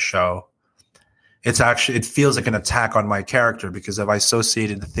technique that I show, it feels like an attack on my character because I've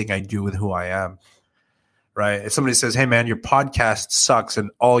associated the thing I do with who I am, right? If somebody says, hey man, your podcast sucks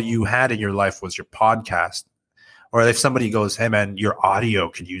and all you had in your life was your podcast, or if somebody goes, hey man, your audio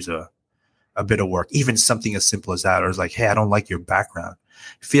could use a bit of work, even something as simple as that, or it's like, hey, I don't like your background.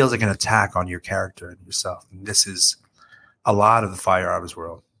 It feels like an attack on your character and yourself. And this is a lot of the firearms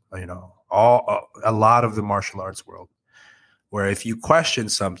world, a lot of the martial arts world, where if you question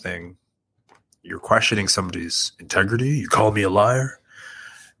something, you're questioning somebody's integrity. You call me a liar,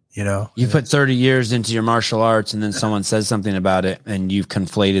 You put 30 years into your martial arts, and then someone says something about it, and you've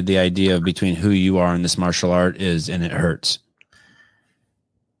conflated the idea between who you are and this martial art is, and it hurts.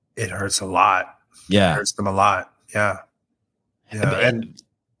 It hurts a lot. Yeah, it hurts them a lot. Yeah, and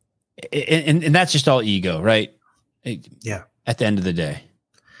that's just all ego, right? Yeah. At the end of the day,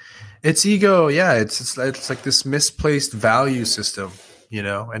 it's ego. Yeah, it's like this misplaced value system,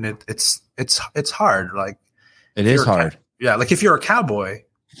 and it's hard. Like it is hard. Yeah, like if you're a cowboy,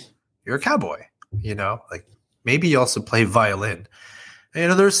 you're a cowboy. Like maybe you also play violin.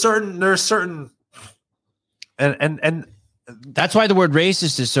 There's certain, and that's why the word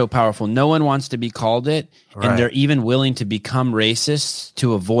racist is so powerful. No one wants to be called it, right. And they're even willing to become racist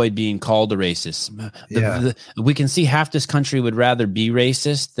to avoid being called a racist. We can see half this country would rather be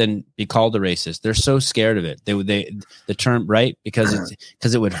racist than be called a racist. They're so scared of it. The term, right? Because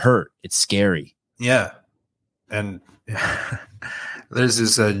it would hurt. It's scary. Yeah. And there's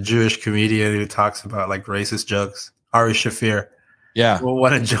this Jewish comedian who talks about like racist jokes. Ari Shafir. Yeah. Well,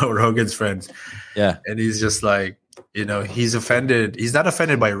 one of Joe Rogan's friends. Yeah. And he's just like, he's offended. He's not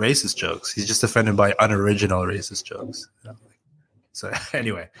offended by racist jokes. He's just offended by unoriginal racist jokes. So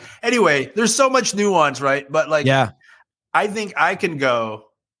anyway, there's so much nuance, right? But like, Yeah. I think I can go.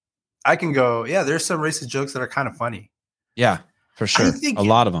 Yeah, there's some racist jokes that are kind of funny. Yeah, for sure. I think a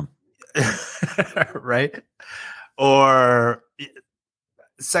lot of them. Right? Or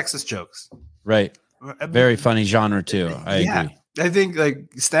sexist jokes. Right. Very funny genre too. I agree. I think like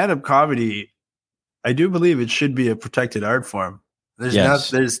stand-up comedy, I do believe it should be a protected art form.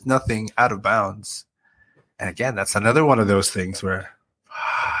 There's nothing out of bounds. And again, that's another one of those things where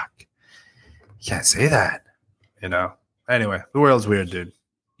you can't say that. Anyway, the world's weird, dude.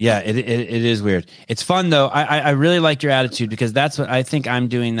 Yeah, it is weird. It's fun though. I really like your attitude, because that's what I think. I'm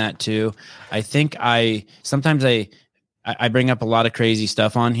doing that too. I think sometimes I bring up a lot of crazy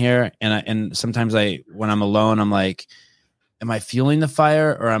stuff on here, and sometimes when I'm alone, I'm like, am I fueling the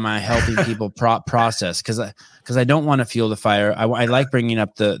fire, or am I helping people process? Because I don't want to fuel the fire. I like bringing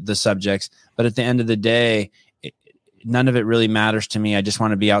up the subjects, but at the end of the day, none of it really matters to me. I just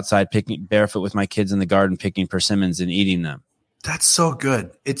want to be outside picking barefoot with my kids in the garden, picking persimmons and eating them. That's so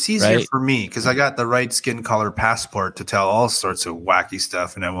good. It's easier for me because I got the right skin color passport to tell all sorts of wacky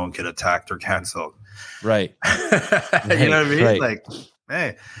stuff, and I won't get attacked or canceled. Right. You know what I mean? Right. Like,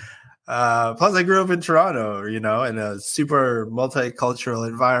 hey. Plus, I grew up in Toronto, in a super multicultural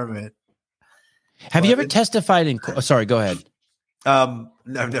environment. Have you ever testified in court? Oh, sorry, go ahead. No,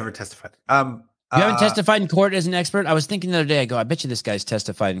 I've never testified. You haven't testified in court as an expert? I was thinking the other day, I bet you this guy's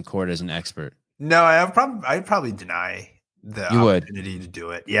testified in court as an expert. No, I'd probably deny the opportunity to do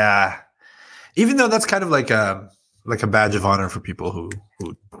it. Yeah. Even though that's kind of like a badge of honor for people who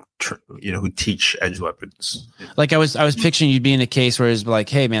teach edge weapons. Like I was picturing you being a case where it's like,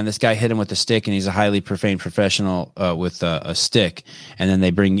 hey man, this guy hit him with a stick and he's a highly profane professional with a stick. And then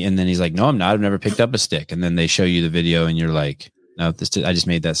then he's like, no, I'm not. I've never picked up a stick. And then they show you the video and you're like, no, I just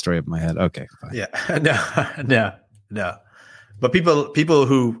made that story up in my head. Okay, fine. Yeah. No. But people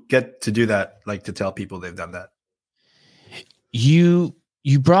who get to do that like to tell people they've done that. You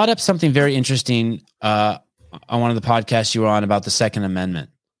brought up something very interesting on one of the podcasts you were on about the Second Amendment.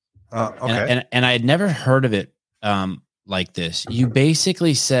 Okay. And I had never heard of it like this. You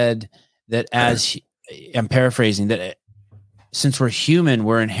basically said that I'm paraphrasing, that since we're human,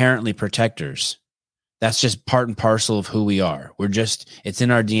 we're inherently protectors. That's just part and parcel of who we are. It's in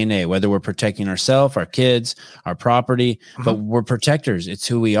our DNA, whether we're protecting ourselves, our kids, our property, but we're protectors. It's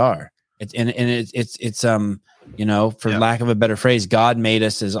who we are. It's for lack of a better phrase, God made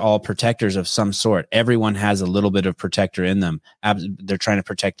us as all protectors of some sort. Everyone has a little bit of protector in them. They're trying to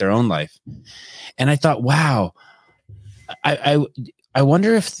protect their own life. And I thought, wow, I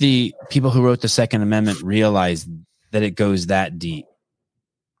wonder if the people who wrote the Second Amendment realized that it goes that deep.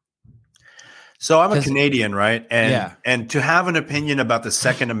 So I'm a Canadian, right? And to have an opinion about the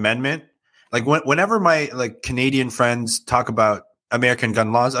Second Amendment, like whenever my Canadian friends talk about American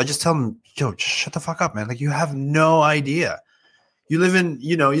gun laws, I just tell them, yo, shut the fuck up, man. Like, you have no idea. You live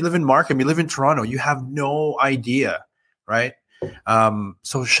in Markham, you live in Toronto, you have no idea, right?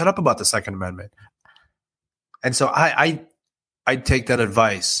 So shut up about the Second Amendment. And so I take that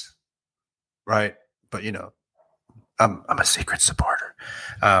advice, right? But I'm a secret supporter.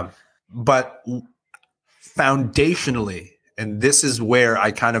 But foundationally, and this is where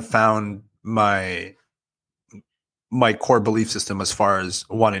I kind of found my core belief system as far as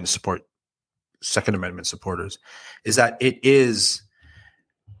wanting to support Second Amendment supporters, is that it is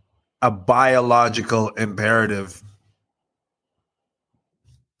a biological imperative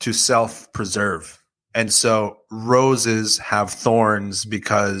to self-preserve. And so roses have thorns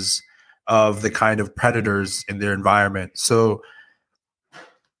because of the kind of predators in their environment. So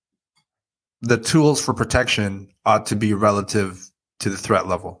the tools for protection ought to be relative to the threat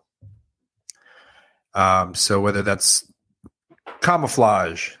level. So whether that's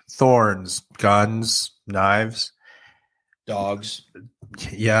camouflage, thorns, guns, knives, dogs,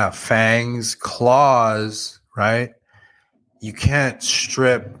 fangs, claws, right? You can't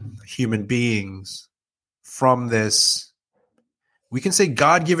strip human beings from this. We can say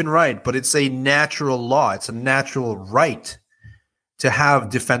God-given right, but it's a natural law. It's a natural right to have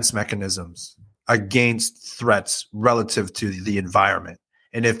defense mechanisms against threats relative to the environment.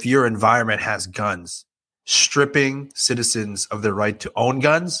 And if your environment has guns, stripping citizens of their right to own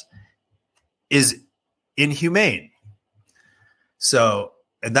guns is inhumane. So,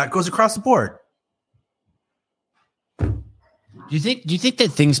 and that goes across the board. Do you think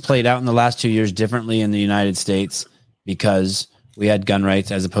that things played out in the last 2 years differently in the United States because we had gun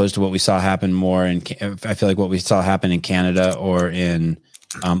rights as opposed to what we saw happen more in, I feel like what we saw happen in Canada or in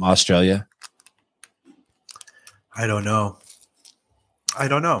Australia? I don't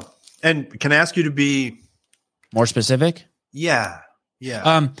know. And can I ask you to be more specific? Yeah.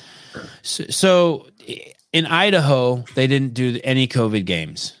 So in Idaho, they didn't do any COVID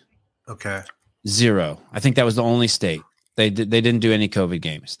games. Okay. 0. I think that was the only state. They didn't do any COVID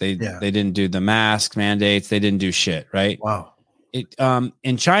games. They didn't do the mask mandates. They didn't do shit. Right. Wow.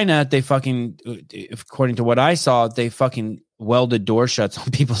 In China, they fucking, according to what I saw, they fucking welded door shuts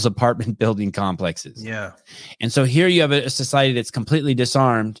on people's apartment building complexes. Yeah. And so here you have a society that's completely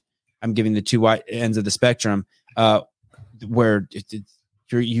disarmed. I'm giving the two ends of the spectrum, where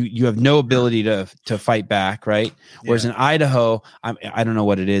you have no ability to fight back, right? Whereas in Idaho, I don't know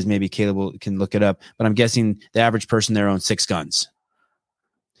what it is. Maybe Caleb can look it up, but I'm guessing the average person there owns 6 guns.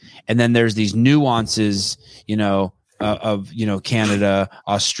 And then there's these nuances, of Canada,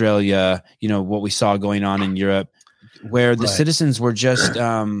 Australia, what we saw going on in Europe, where the citizens were just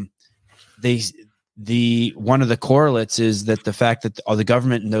one of the correlates is that the fact that the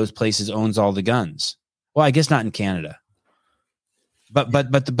government in those places owns all the guns. Well, I guess not in Canada. But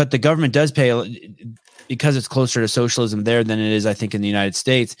the government does pay, because it's closer to socialism there than it is, I think, in the United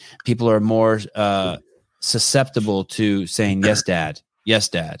States. People are more susceptible to saying yes, dad,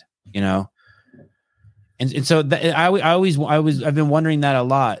 and so I've been wondering that a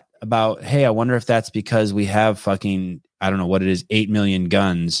lot about. Hey, I wonder if that's because we have fucking, I don't know what it is, 8 million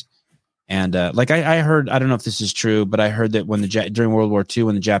guns, and I heard, I don't know if this is true, but I heard that during World War II,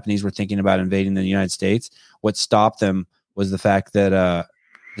 when the Japanese were thinking about invading the United States, what stopped them was the fact that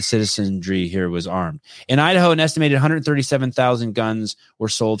the citizenry here was armed. In Idaho, an estimated 137,000 guns were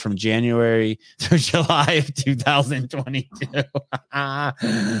sold from January through July of 2022.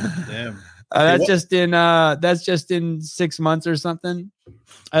 Damn. That's just in 6 months or something.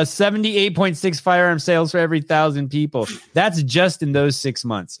 78.6 firearm sales for every 1,000 people. That's just in those 6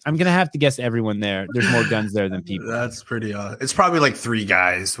 months. I'm gonna have to guess everyone there. There's more guns there than people. That's pretty odd. It's probably like 3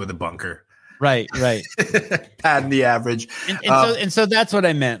 guys with a bunker. Right. Padding the average. And so that's what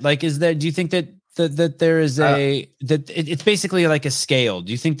I meant. Like, do you think that there is it's basically like a scale?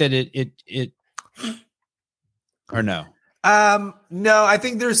 Do you think that it or no? No, I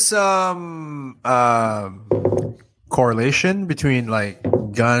think there's some correlation between like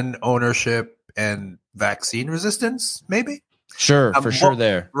gun ownership and vaccine resistance, maybe. Sure, sure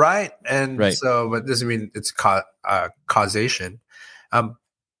there. Right. And right. So, but doesn't mean it's causation.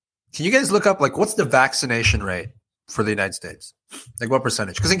 Can you guys look up, like, what's the vaccination rate for the United States? Like, what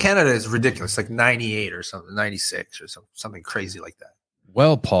percentage? Because in Canada, it's ridiculous, like 98 or something, 96 or something crazy like that.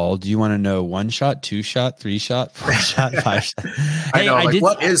 Well, Paul, do you want to know 1 shot, 2 shot, 3 shot, 4 shot, 5 shot? I know.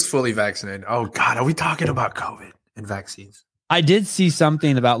 What is fully vaccinated? Oh, God, are we talking about COVID and vaccines? I did see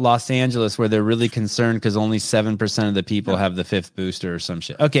something about Los Angeles where they're really concerned because only 7% of the people have the 5th booster or some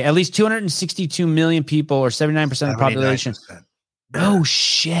shit. Okay, at least 262 million people, or 79% of the population. No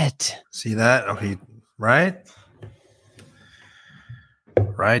shit. See that? Okay, right?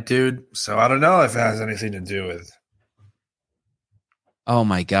 Right, dude. So I don't know if it has anything to do with. Oh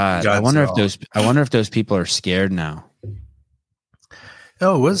my God. I wonder if those people are scared now.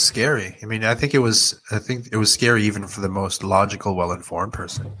 No, it was scary. I mean, I think it was scary even for the most logical, well-informed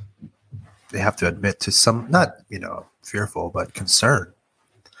person. They have to admit to some, not, fearful, but concern.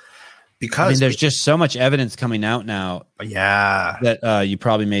 Because there's just so much evidence coming out now. Yeah. That you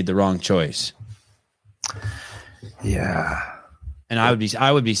probably made the wrong choice. Yeah. And I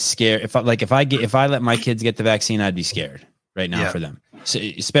would be scared if I let my kids get the vaccine, I'd be scared right now for them, so,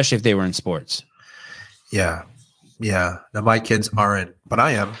 especially if they were in sports. Yeah. Yeah. Now my kids aren't, but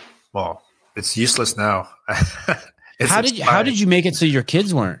I am. Well, it's useless now. How did you make it so your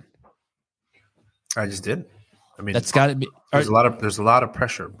kids weren't? I just did. I mean, that's got to be. There's a lot of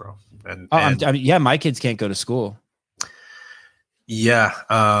pressure, bro. My kids can't go to school. Yeah.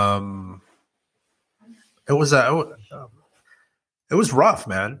 It was rough,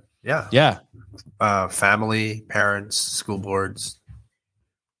 man. Yeah. Yeah. Family, parents, school boards.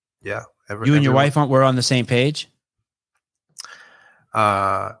 Yeah. You and your wife were on the same page?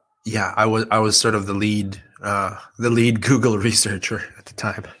 Yeah, I was sort of the lead Google researcher at the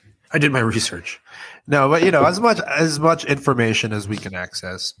time. I did my research. No, but as much information as we can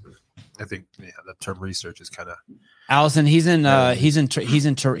access. I think the term research is kind of. Allison, he's in Toronto.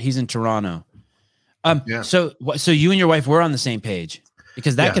 So you and your wife were on the same page,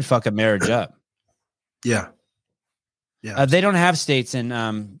 because that could fuck a marriage up. Yeah. Yeah. They don't have states in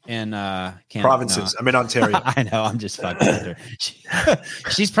Canada. Provinces. No. I'm in Ontario. I know. I'm just fucking with her.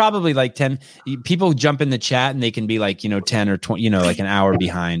 She's probably like 10. People jump in the chat and they can be like 10 or 20, like an hour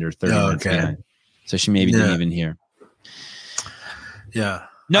behind or 30 minutes behind. So she maybe didn't even hear. Yeah.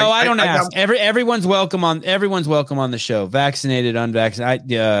 No, I don't ask. Everyone's welcome on the show. Vaccinated,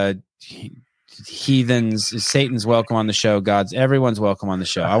 unvaccinated, heathens, Satan's welcome on the show. Everyone's welcome on the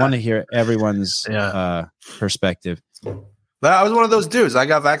show. I want to hear everyone's perspective. I was one of those dudes. I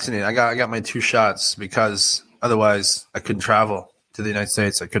got vaccinated. I got my 2 shots because otherwise I couldn't travel to the United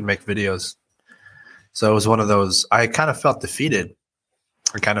States. I couldn't make videos. So it was one of those. I kind of felt defeated.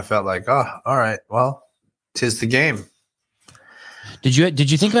 I kind of felt like, oh, all right, well, 'tis the game. Did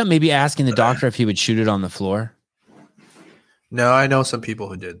you think about maybe asking the doctor if he would shoot it on the floor? No, I know some people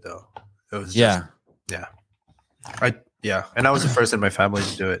who did though. It was just, and I was the first in my family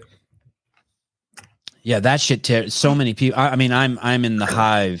to do it. Yeah, that shit so many people. I mean, I'm in the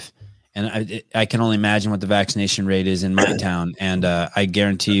hive, and I can only imagine what the vaccination rate is in my town, and I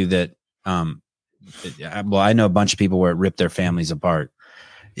guarantee you that. I know a bunch of people where it ripped their families apart.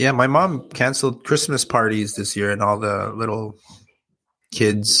 Yeah, my mom canceled Christmas parties this year, and all the little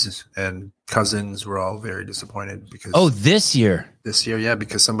kids and cousins were all very disappointed because. Oh, this year, yeah,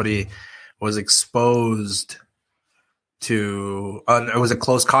 because somebody was exposed to. It was a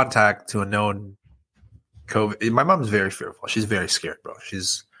close contact to a known COVID. My mom's very fearful. She's very scared, bro.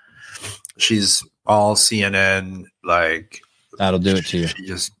 She's all CNN like. That'll do it to you. She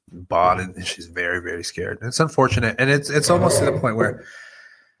just bought it, and she's very, very scared. It's unfortunate, and it's almost to the point where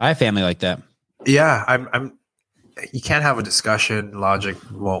I have family like that. Yeah, I'm. You can't have a discussion. Logic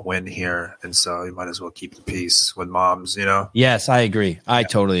won't win here, and so you might as well keep the peace with moms. You know. Yes, I agree. I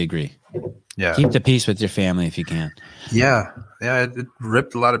totally agree. Yeah, keep the peace with your family if you can. Yeah. It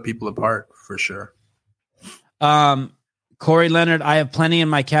ripped a lot of people apart for sure. Corey Leonard, I have plenty in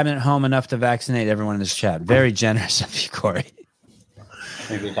my cabinet at home, enough to vaccinate everyone in this chat. Very generous of you, Corey. I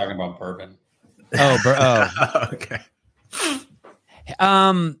think we're talking about bourbon. Okay.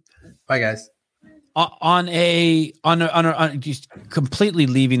 Bye, guys. On just completely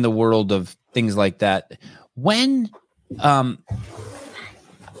leaving the world of things like that. When,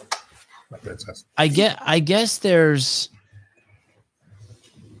 I guess there's,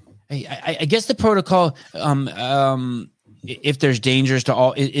 I guess the protocol, if there's dangers to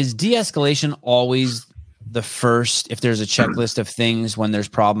all, is de-escalation always the first, if there's a checklist of things when there's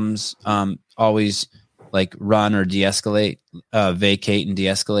problems, always like run or de-escalate, vacate and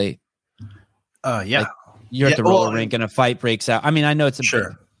de-escalate? Yeah. Like you're at the roller rink and a fight breaks out. I mean, I know it's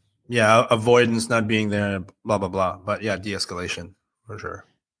sure. Yeah. Avoidance, not being there, blah, blah, blah. But yeah, de-escalation for sure.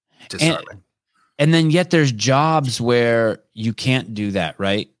 Disarming. And then yet there's jobs where you can't do that,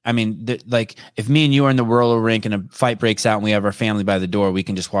 right? I mean, like if me and you are in the roller rink and a fight breaks out and we have our family by the door, we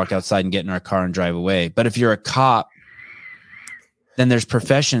can just walk outside and get in our car and drive away. But if you're a cop, then there's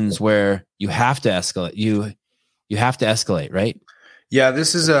professions where you have to escalate. You have to escalate, right? Yeah,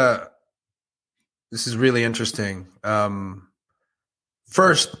 this is really interesting.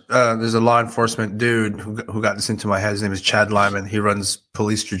 First, there's a law enforcement dude who got this into my head. His name is Chad Lyman. He runs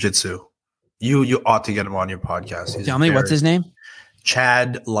police jiu-jitsu. You ought to get him on your podcast. Tell me, what's his name?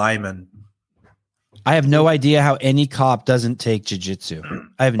 Chad Lyman. I have no idea how any cop doesn't take jiu-jitsu.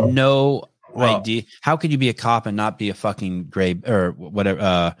 I have no idea. How could you be a cop and not be a fucking gray or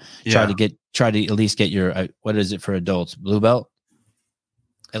whatever? Try to at least get your what is it for adults? Blue belt?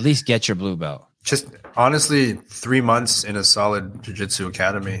 At least get your blue belt. Just honestly, 3 months in a solid jiu-jitsu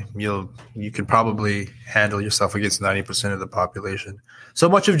academy, you can probably handle yourself against 90% of the population. So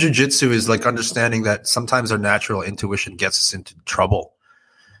much of jiu-jitsu is like understanding that sometimes our natural intuition gets us into trouble,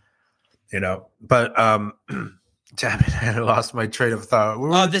 you know. But damn it, I lost my train of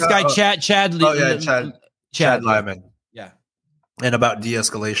thought. This guy Chad Lyman. Yeah, and about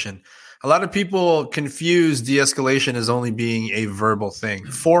de-escalation. A lot of people confuse de-escalation as only being a verbal thing.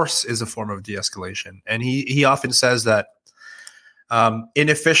 Force is a form of de-escalation, and he often says that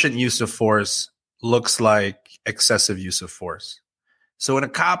inefficient use of force looks like excessive use of force. So when a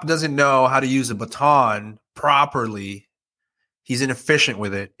cop doesn't know how to use a baton properly, he's inefficient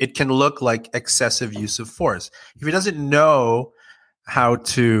with it. It can look like excessive use of force. If he doesn't know how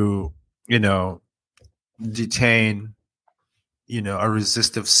to, detain, a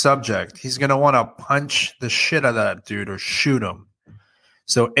resistive subject, he's going to want to punch the shit out of that dude or shoot him.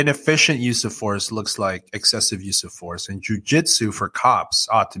 So inefficient use of force looks like excessive use of force. And jiu-jitsu for cops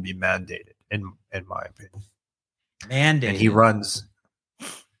ought to be mandated, in my opinion. Mandated. And he runs.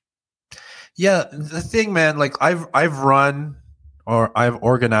 Yeah, the thing, man, like I've run or I've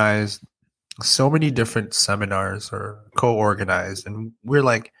organized so many different seminars or co-organized, and we're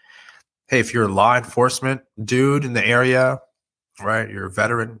like, hey, if you're a law enforcement dude in the area, right, you're a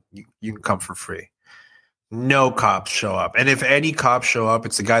veteran, you can come for free. No cops show up. And if any cops show up,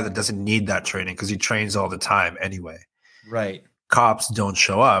 it's a guy that doesn't need that training because he trains all the time anyway. Right. cops don't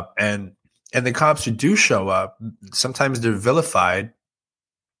show up, and the cops who do show up, sometimes they're vilified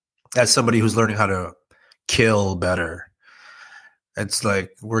as somebody who's learning how to kill better. It's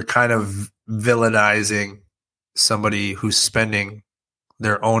like we're kind of villainizing somebody who's spending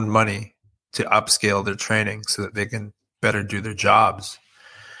their own money to upscale their training so that they can better do their jobs.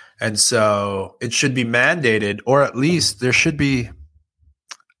 And so it should be mandated, or at least there should be,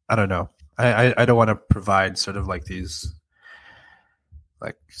 I don't know. I don't want to provide sort of like these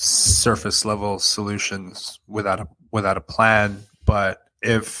like surface level solutions without a plan. But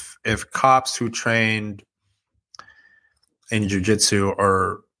if cops who trained in jiu-jitsu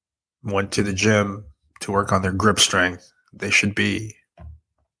or went to the gym to work on their grip strength, they should be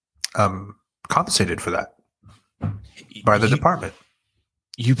compensated for that by the department.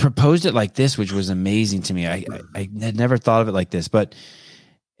 You proposed it like this, which was amazing to me. I had never thought of it like this, but,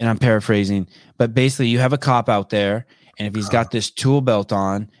 and I'm paraphrasing, but basically you have a cop out there, and if he's got this tool belt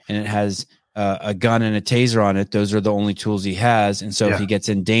on and it has a gun and a taser on it, those are the only tools he has. And so if he gets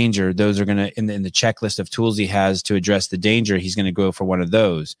in danger, those are going to, in the checklist of tools he has to address the danger, he's going to go for one of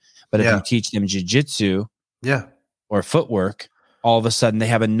those. But if you teach them jiu-jitsu or footwork, all of a sudden they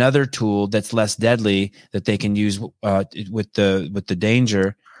have another tool that's less deadly that they can use with the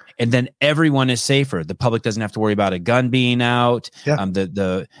danger, and then everyone is safer. The public doesn't have to worry about a gun being out. And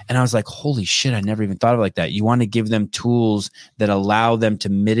I was like, holy shit, I never even thought of it like that. You want to give them tools that allow them to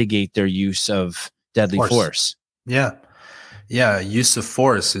mitigate their use of deadly force. Yeah, use of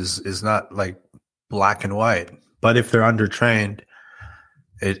force is not like black and white, but if they're undertrained,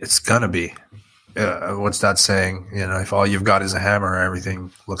 it's gonna be. What's that saying? You know, if all you've got is a hammer, everything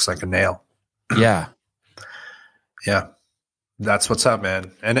looks like a nail. Yeah. That's what's up,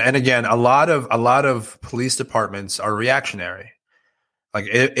 man. And again, a lot of police departments are reactionary. Like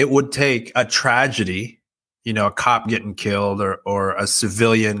it would take a tragedy, you know, a cop getting killed or a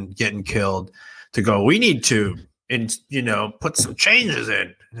civilian getting killed to go, we need to, put some changes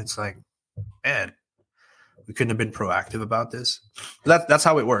in. And it's like, man, we couldn't have been proactive about this. That's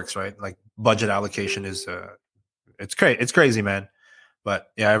how it works, right? Like budget allocation is, it's great. It's crazy, man.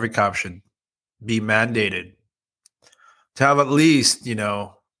 But yeah, every cop should be mandated to have at least,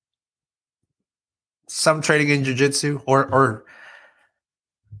 some training in jiu-jitsu or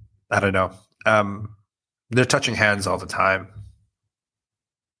I don't know. They're touching hands all the time.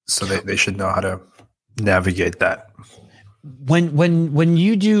 So they should know how to navigate that. When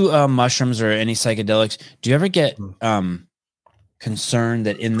you do mushrooms or any psychedelics, do you ever get concerned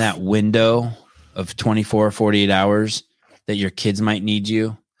that in that window of 24, 48 hours that your kids might need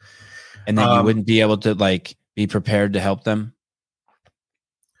you and then you wouldn't be able to like be prepared to help them?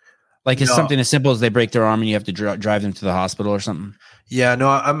 Like it's something as simple as they break their arm and you have to drive them to the hospital or something. Yeah, no,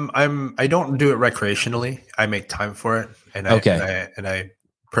 I don't do it recreationally. I make time for it and I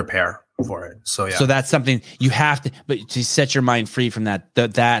prepare for it. So yeah. So that's something you have to, but to set your mind free from that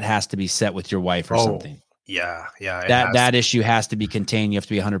has to be set with your wife or something. Yeah. That issue has to be contained. You have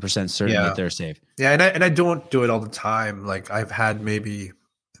to be 100% certain that they're safe. Yeah, and I don't do it all the time. Like I've had maybe,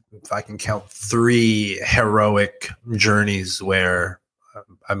 if I can count, 3 heroic journeys where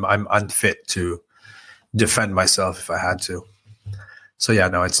I'm unfit to defend myself if I had to. So yeah,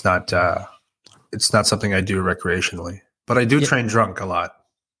 no, it's not something I do recreationally, but I do train drunk a lot.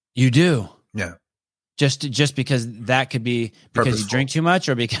 You do? Yeah. Just because that could be because you drink too much,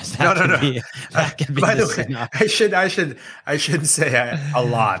 or because that could be. By the way, I should say a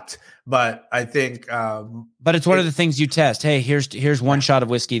lot, but I think. But it's one of the things you test. Hey, here's 1 shot of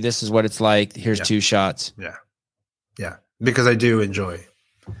whiskey. This is what it's like. Here's 2 shots. Yeah, because I do enjoy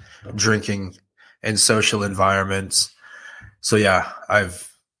drinking in social environments. So yeah, I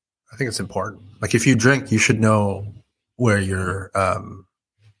think it's important. Like if you drink, you should know where your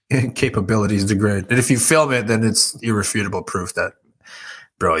capabilities degrade. And if you film it, then it's irrefutable proof that,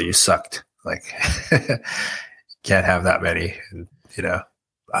 bro, you sucked. Like, can't have that many. And,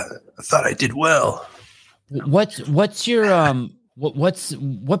 I thought I did well. What's your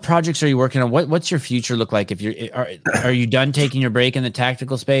what projects are you working on? What's your future look like? If are you done taking your break in the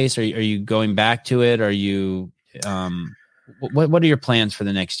tactical space? Are you going back to it? Are you what are your plans for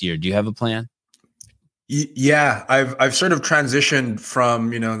the next year? Do you have a plan? Yeah, I've sort of transitioned from,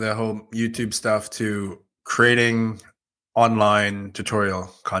 the whole YouTube stuff to creating online tutorial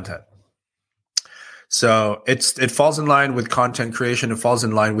content. So it falls in line with content creation. It falls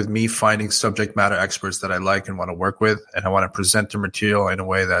in line with me finding subject matter experts that I like and want to work with. And I want to present the material in a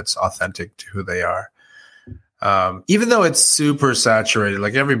way that's authentic to who they are. Even though it's super saturated,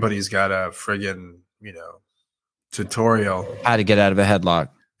 like everybody's got a friggin', tutorial. How to get out of a headlock.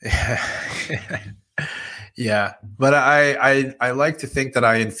 Yeah, but I like to think that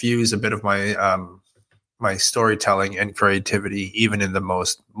I infuse a bit of my my storytelling and creativity even in the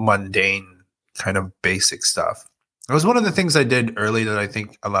most mundane kind of basic stuff. It was one of the things I did early that I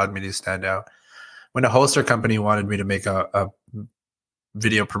think allowed me to stand out. When a holster company wanted me to make a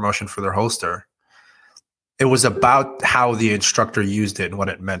video promotion for their holster, it was about how the instructor used it and what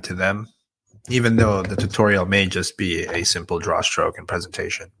it meant to them, even though the tutorial may just be a simple draw stroke and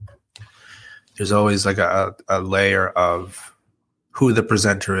presentation. There's always like a layer of who the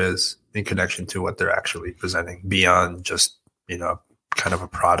presenter is in connection to what they're actually presenting beyond just, kind of a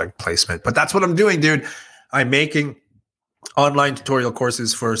product placement. But that's what I'm doing, dude. I'm making online tutorial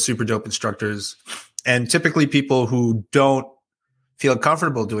courses for super dope instructors and typically people who don't feel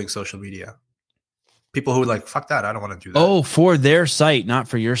comfortable doing social media. People who are like, fuck that, I don't want to do that. Oh, for their site, not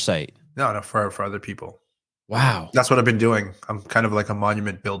for your site. No, for other people. Wow. That's what I've been doing. I'm kind of like a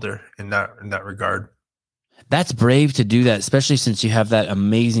monument builder in that regard. That's brave to do that, especially since you have that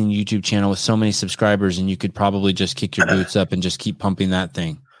amazing YouTube channel with so many subscribers, and you could probably just kick your boots up and just keep pumping that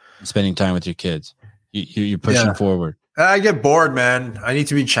thing and spending time with your kids. You're pushing forward. I get bored, man. I need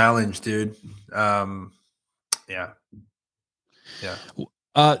to be challenged, dude. Yeah.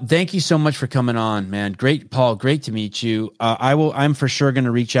 Thank you so much for coming on, man. Great, Paul. Great to meet you. I'm for sure going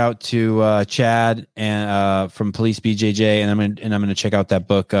to reach out to Chad and from Police BJJ, and I'm going to check out that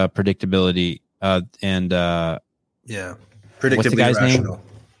book, Predictability. Predictably what's the guy's irrational name?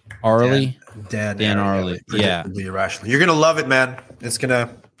 Arley. Dan Arley. Yeah, Predictably Irrational. You're gonna love it, man. It's gonna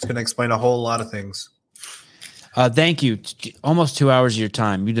explain a whole lot of things. Thank you. Almost 2 hours of your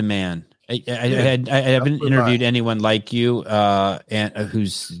time. You demand. I haven't interviewed anyone like you, and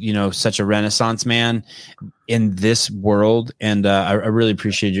who's such a Renaissance man in this world, and I really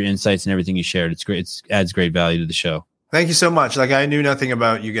appreciate your insights and everything you shared. It's great. It adds great value to the show. Thank you so much. Like I knew nothing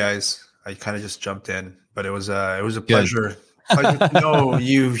about you guys. I kind of just jumped in, but it was a pleasure. To know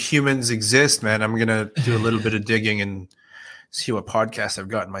you humans exist, man. I'm gonna do a little bit of digging and see what podcast I've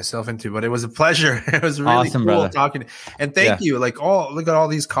gotten myself into. But it was a pleasure. It was really awesome, cool brother. talking. And thank you. Like, look at all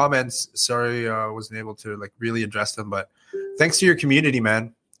these comments. Sorry, I wasn't able to like really address them, but thanks to your community,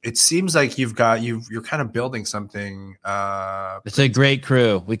 man. It seems like you're kind of building something. It's a great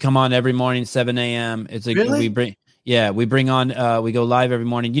crew. We come on every morning, 7 a.m. Really? We bring on, we go live every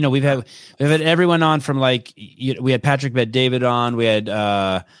morning. We've had everyone on from we had Patrick Bet-David on, we had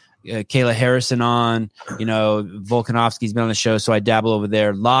Kayla Harrison on, Volkanovski's been on the show. So I dabble over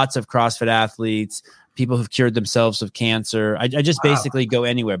there. Lots of CrossFit athletes, people who've cured themselves of cancer. I just basically go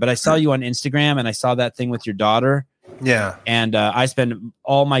anywhere, but I saw you on Instagram and I saw that thing with your daughter. Yeah. And I spend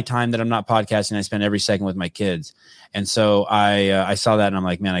all my time that I'm not podcasting. I spend every second with my kids. And so I saw that and I'm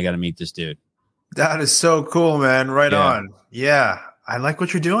like, man, I got to meet this dude. That is so cool, man. Right on. Yeah. I like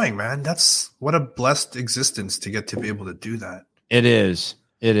what you're doing, man. That's what a blessed existence to get to be able to do that. It is.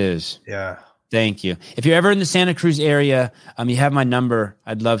 Yeah. Thank you. If you're ever in the Santa Cruz area, you have my number.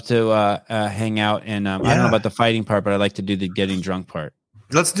 I'd love to hang out. And I don't know about the fighting part, but I like to do the getting drunk part.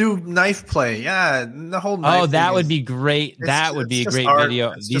 Let's do knife play. Yeah. The whole knife that would be great. That would be a great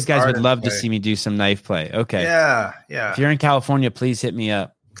video. These guys would love to see me do some knife play. Okay. Yeah. If you're in California, please hit me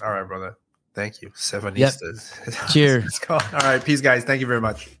up. All right, brother. Thank you. Sevenistas. Yep. Cheers. Let's go. All right. Peace, guys. Thank you very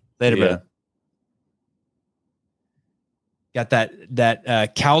much. Later, brother. Got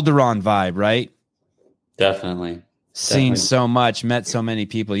that Calderon vibe, right? Definitely. Seen so much, met so many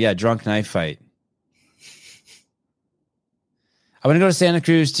people. Yeah, drunk knife fight. I want to go to Santa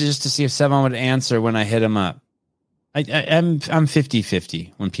Cruz just to see if Sevan would answer when I hit him up. I'm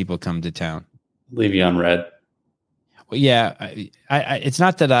 50-50 when people come to town. Leave you on red. Well, yeah, it's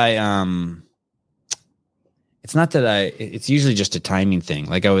not that it's usually just a timing thing.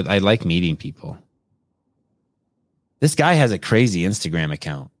 Like I like meeting people. This guy has a crazy Instagram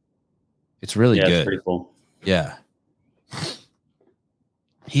account. It's really good. It's pretty cool. Yeah.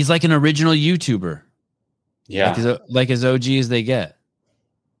 He's like an original YouTuber. Yeah. Like as OG as they get.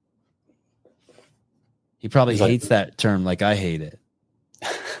 He probably hates that term like I hate it.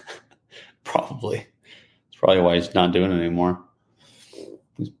 Probably. It's probably why he's not doing it anymore.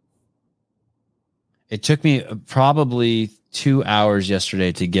 It took me probably 2 hours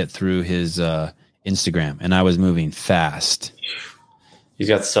yesterday to get through his Instagram, and I was moving fast. He's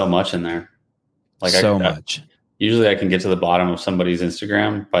got so much in there. Like much. Usually I can get to the bottom of somebody's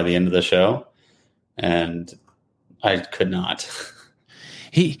Instagram by the end of the show, and I could not.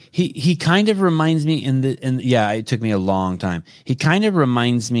 He kind of reminds me it took me a long time. He kind of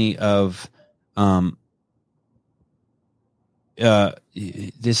reminds me of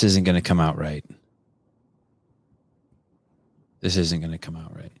this isn't going to come out right.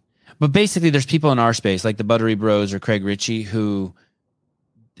 But basically, there's people in our space like the Buttery Bros or Craig Ritchie who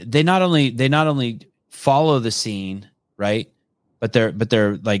they not only follow the scene, right? But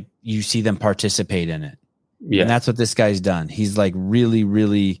they're like, you see them participate in it. Yeah. And that's what this guy's done. He's like really,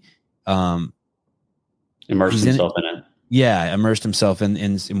 really immersed himself in it. Yeah, immersed himself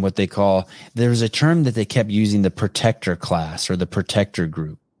in what they call, there was a term that they kept using, the protector class or the protector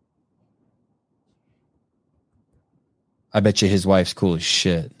group. I bet you his wife's cool as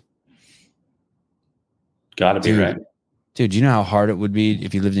shit. Gotta be, right? Dude, you know how hard it would be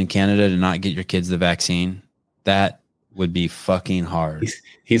if you lived in Canada to not get your kids the vaccine? That would be fucking hard.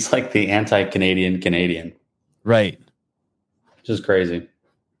 He's like the anti-Canadian Canadian. Right. Just crazy.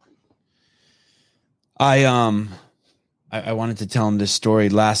 I wanted to tell him this story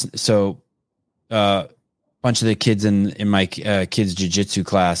bunch of the kids in my kids' jiu-jitsu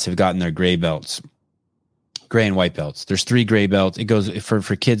class have gotten their gray belts. Gray and white belts. There's 3 gray belts. It goes for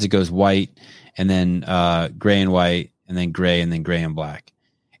kids, it goes white and then gray and white and then gray and black.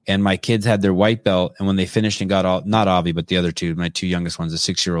 And my kids had their white belt, and when they finished and got all, not Avi, but the other 2, my 2 youngest ones, the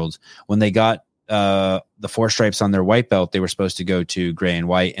 6-year-olds, when they got the 4 stripes on their white belt, they were supposed to go to gray and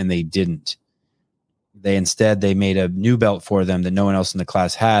white, and they didn't. They made a new belt for them that no one else in the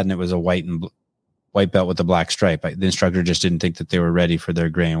class had, and it was a white belt with a black stripe. The instructor just didn't think that they were ready for their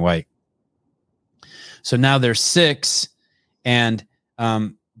gray and white. So now they're 6, and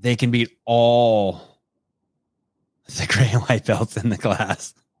they can beat all the gray and white belts in the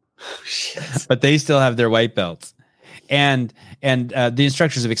class. But they still have their white belts. And the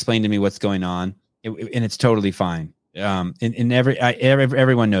instructors have explained to me what's going on, and it's totally fine.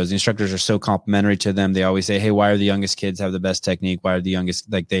 Everyone knows the instructors are so complimentary to them. They always say, hey, why are the youngest kids have the best technique? Why are the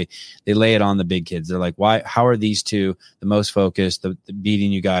youngest, like they lay it on the big kids. They're like, how are these 2 the most focused, the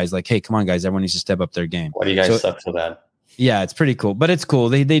beating you guys? Like, hey, come on, guys, everyone needs to step up their game. Why do you guys suck so bad? Yeah, it's pretty cool, but it's cool.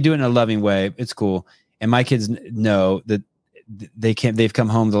 They do it in a loving way. It's cool. And my kids know that they've come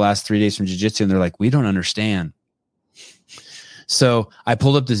home the last 3 days from jiu-jitsu, and they're like, we don't understand. So I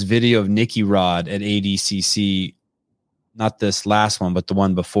pulled up this video of Nicky Rod at ADCC, not this last one, but the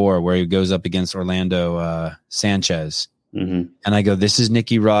one before, where he goes up against Orlando Sanchez. Mm-hmm. And I go, this is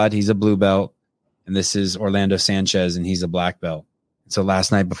Nicky Rod. He's a blue belt. And this is Orlando Sanchez, and he's a black belt. So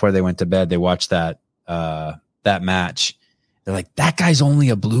last night before they went to bed, they watched that match. They're like, that guy's only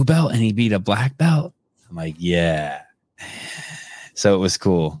a blue belt and he beat a black belt. I'm like, yeah. So it was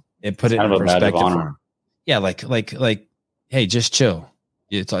cool. It put it in perspective for him. Yeah, like, hey, just chill.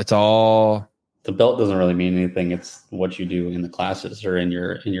 It's all. The belt doesn't really mean anything. It's what you do in the classes or in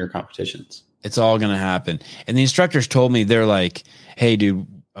your competitions. It's all going to happen. And the instructors told me, they're like, hey, dude,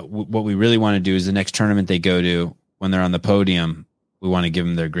 what we really want to do is the next tournament they go to, when they're on the podium, we want to give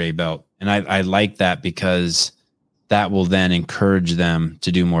them their gray belt. And I like that, because that will then encourage them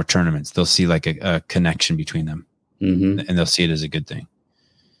to do more tournaments. They'll see like a connection between them, and they'll see it as a good thing.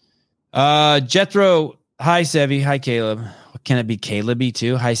 Jethro, hi, Sevi. Hi, Caleb. Can it be Caleby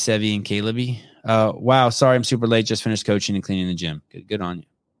too? Hi, Sevi and Caleby. Wow, sorry, I'm super late. Just finished coaching and cleaning the gym. Good on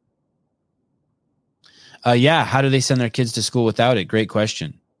you. Yeah, how do they send their kids to school without it? Great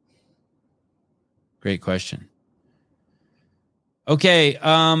question. Okay,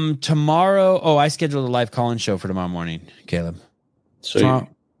 tomorrow. I scheduled a live call-in show for tomorrow morning, Caleb. So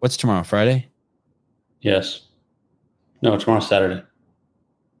what's tomorrow? Friday? Yes. No, tomorrow's Saturday.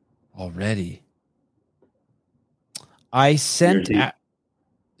 Already. I sent.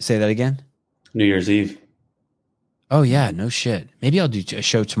 Say that again. New Year's Eve. Oh yeah, no shit. Maybe I'll do a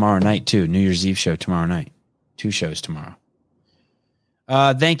show tomorrow night too. New Year's Eve show tomorrow night. 2 shows tomorrow.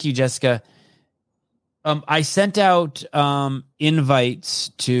 Thank you, Jessica. I sent out invites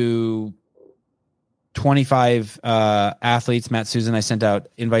to 25 athletes. Matt Susan, I sent out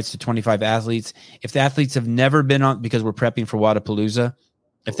invites to 25 athletes. If the athletes have never been on, because we're prepping for Wadapalooza,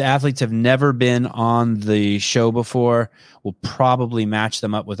 if the athletes have never been on the show before, we'll probably match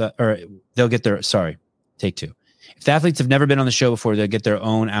them up with or they'll get their, take 2. If the athletes have never been on the show before, they'll get their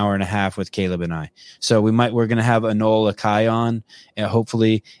own hour and a half with Caleb and I. So we're going to have Anol Akai on,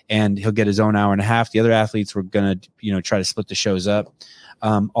 hopefully, and he'll get his own hour and a half. The other athletes, we're going to, try to split the shows up.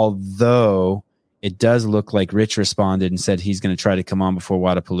 Although it does look like Rich responded and said he's going to try to come on before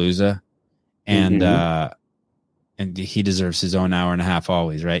Wadapalooza, and and he deserves his own hour and a half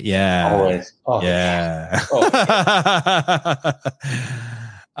always, right? Yeah, always. Oh. Yeah.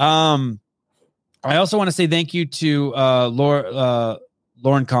 I also want to say thank you to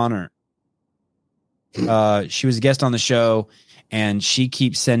Lauren Connor. She was a guest on the show, and she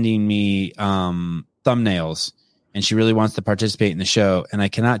keeps sending me thumbnails, and she really wants to participate in the show. And I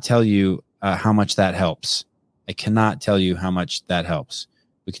cannot tell you how much that helps.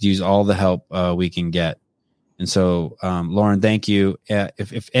 We could use all the help we can get. And so, Lauren, thank you.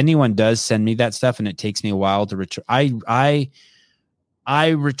 If anyone does send me that stuff and it takes me a while to return, I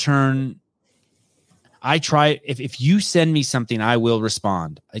return. I try. If you send me something, I will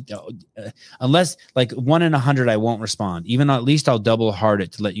respond. Unless like 1 in 100, I won't respond. Even at least I'll double heart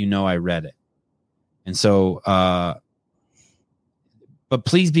it to let you know I read it. And so, but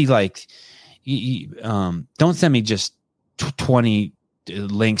please be like, don't send me just 20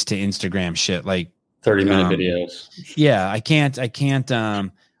 links to Instagram shit. Like 30-minute videos. Yeah, I can't.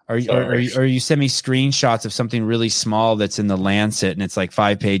 Or you send me screenshots of something really small that's in the Lancet and it's like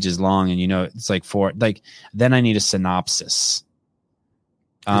 5 pages long and it's like 4. Like then I need a synopsis.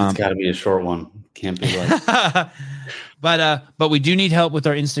 It's got to be a short one. Can't be like. But we do need help with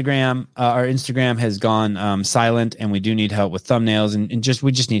our Instagram. Our Instagram has gone silent, and we do need help with thumbnails and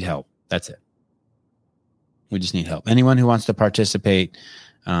we just need help. That's it. We just need help. Anyone who wants to participate,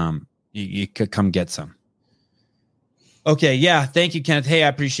 you could come get some. Okay. Yeah. Thank you, Kenneth. Hey, I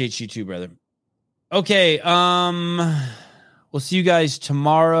appreciate you too, brother. Okay. We'll see you guys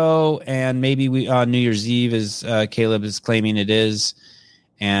tomorrow, and maybe we New Year's Eve, as Caleb is claiming it is,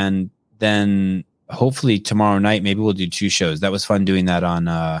 and then hopefully tomorrow night maybe we'll do 2 shows. That was fun doing that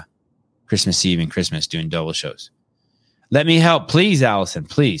on Christmas Eve and Christmas, doing double shows. Let me help, please, Allison.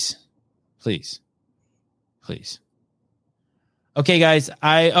 Please. Okay, guys.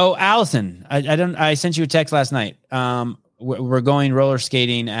 Allison, I sent you a text last night. We're going roller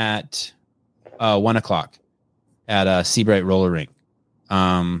skating at 1:00 at Seabright Roller Rink.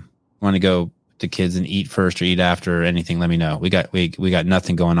 Want to go with the kids and eat first or eat after or anything? Let me know. We got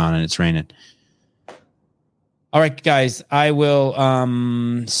nothing going on and it's raining. All right, guys. I will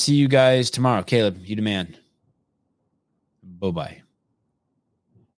see you guys tomorrow. Caleb, you the man. Bye-bye.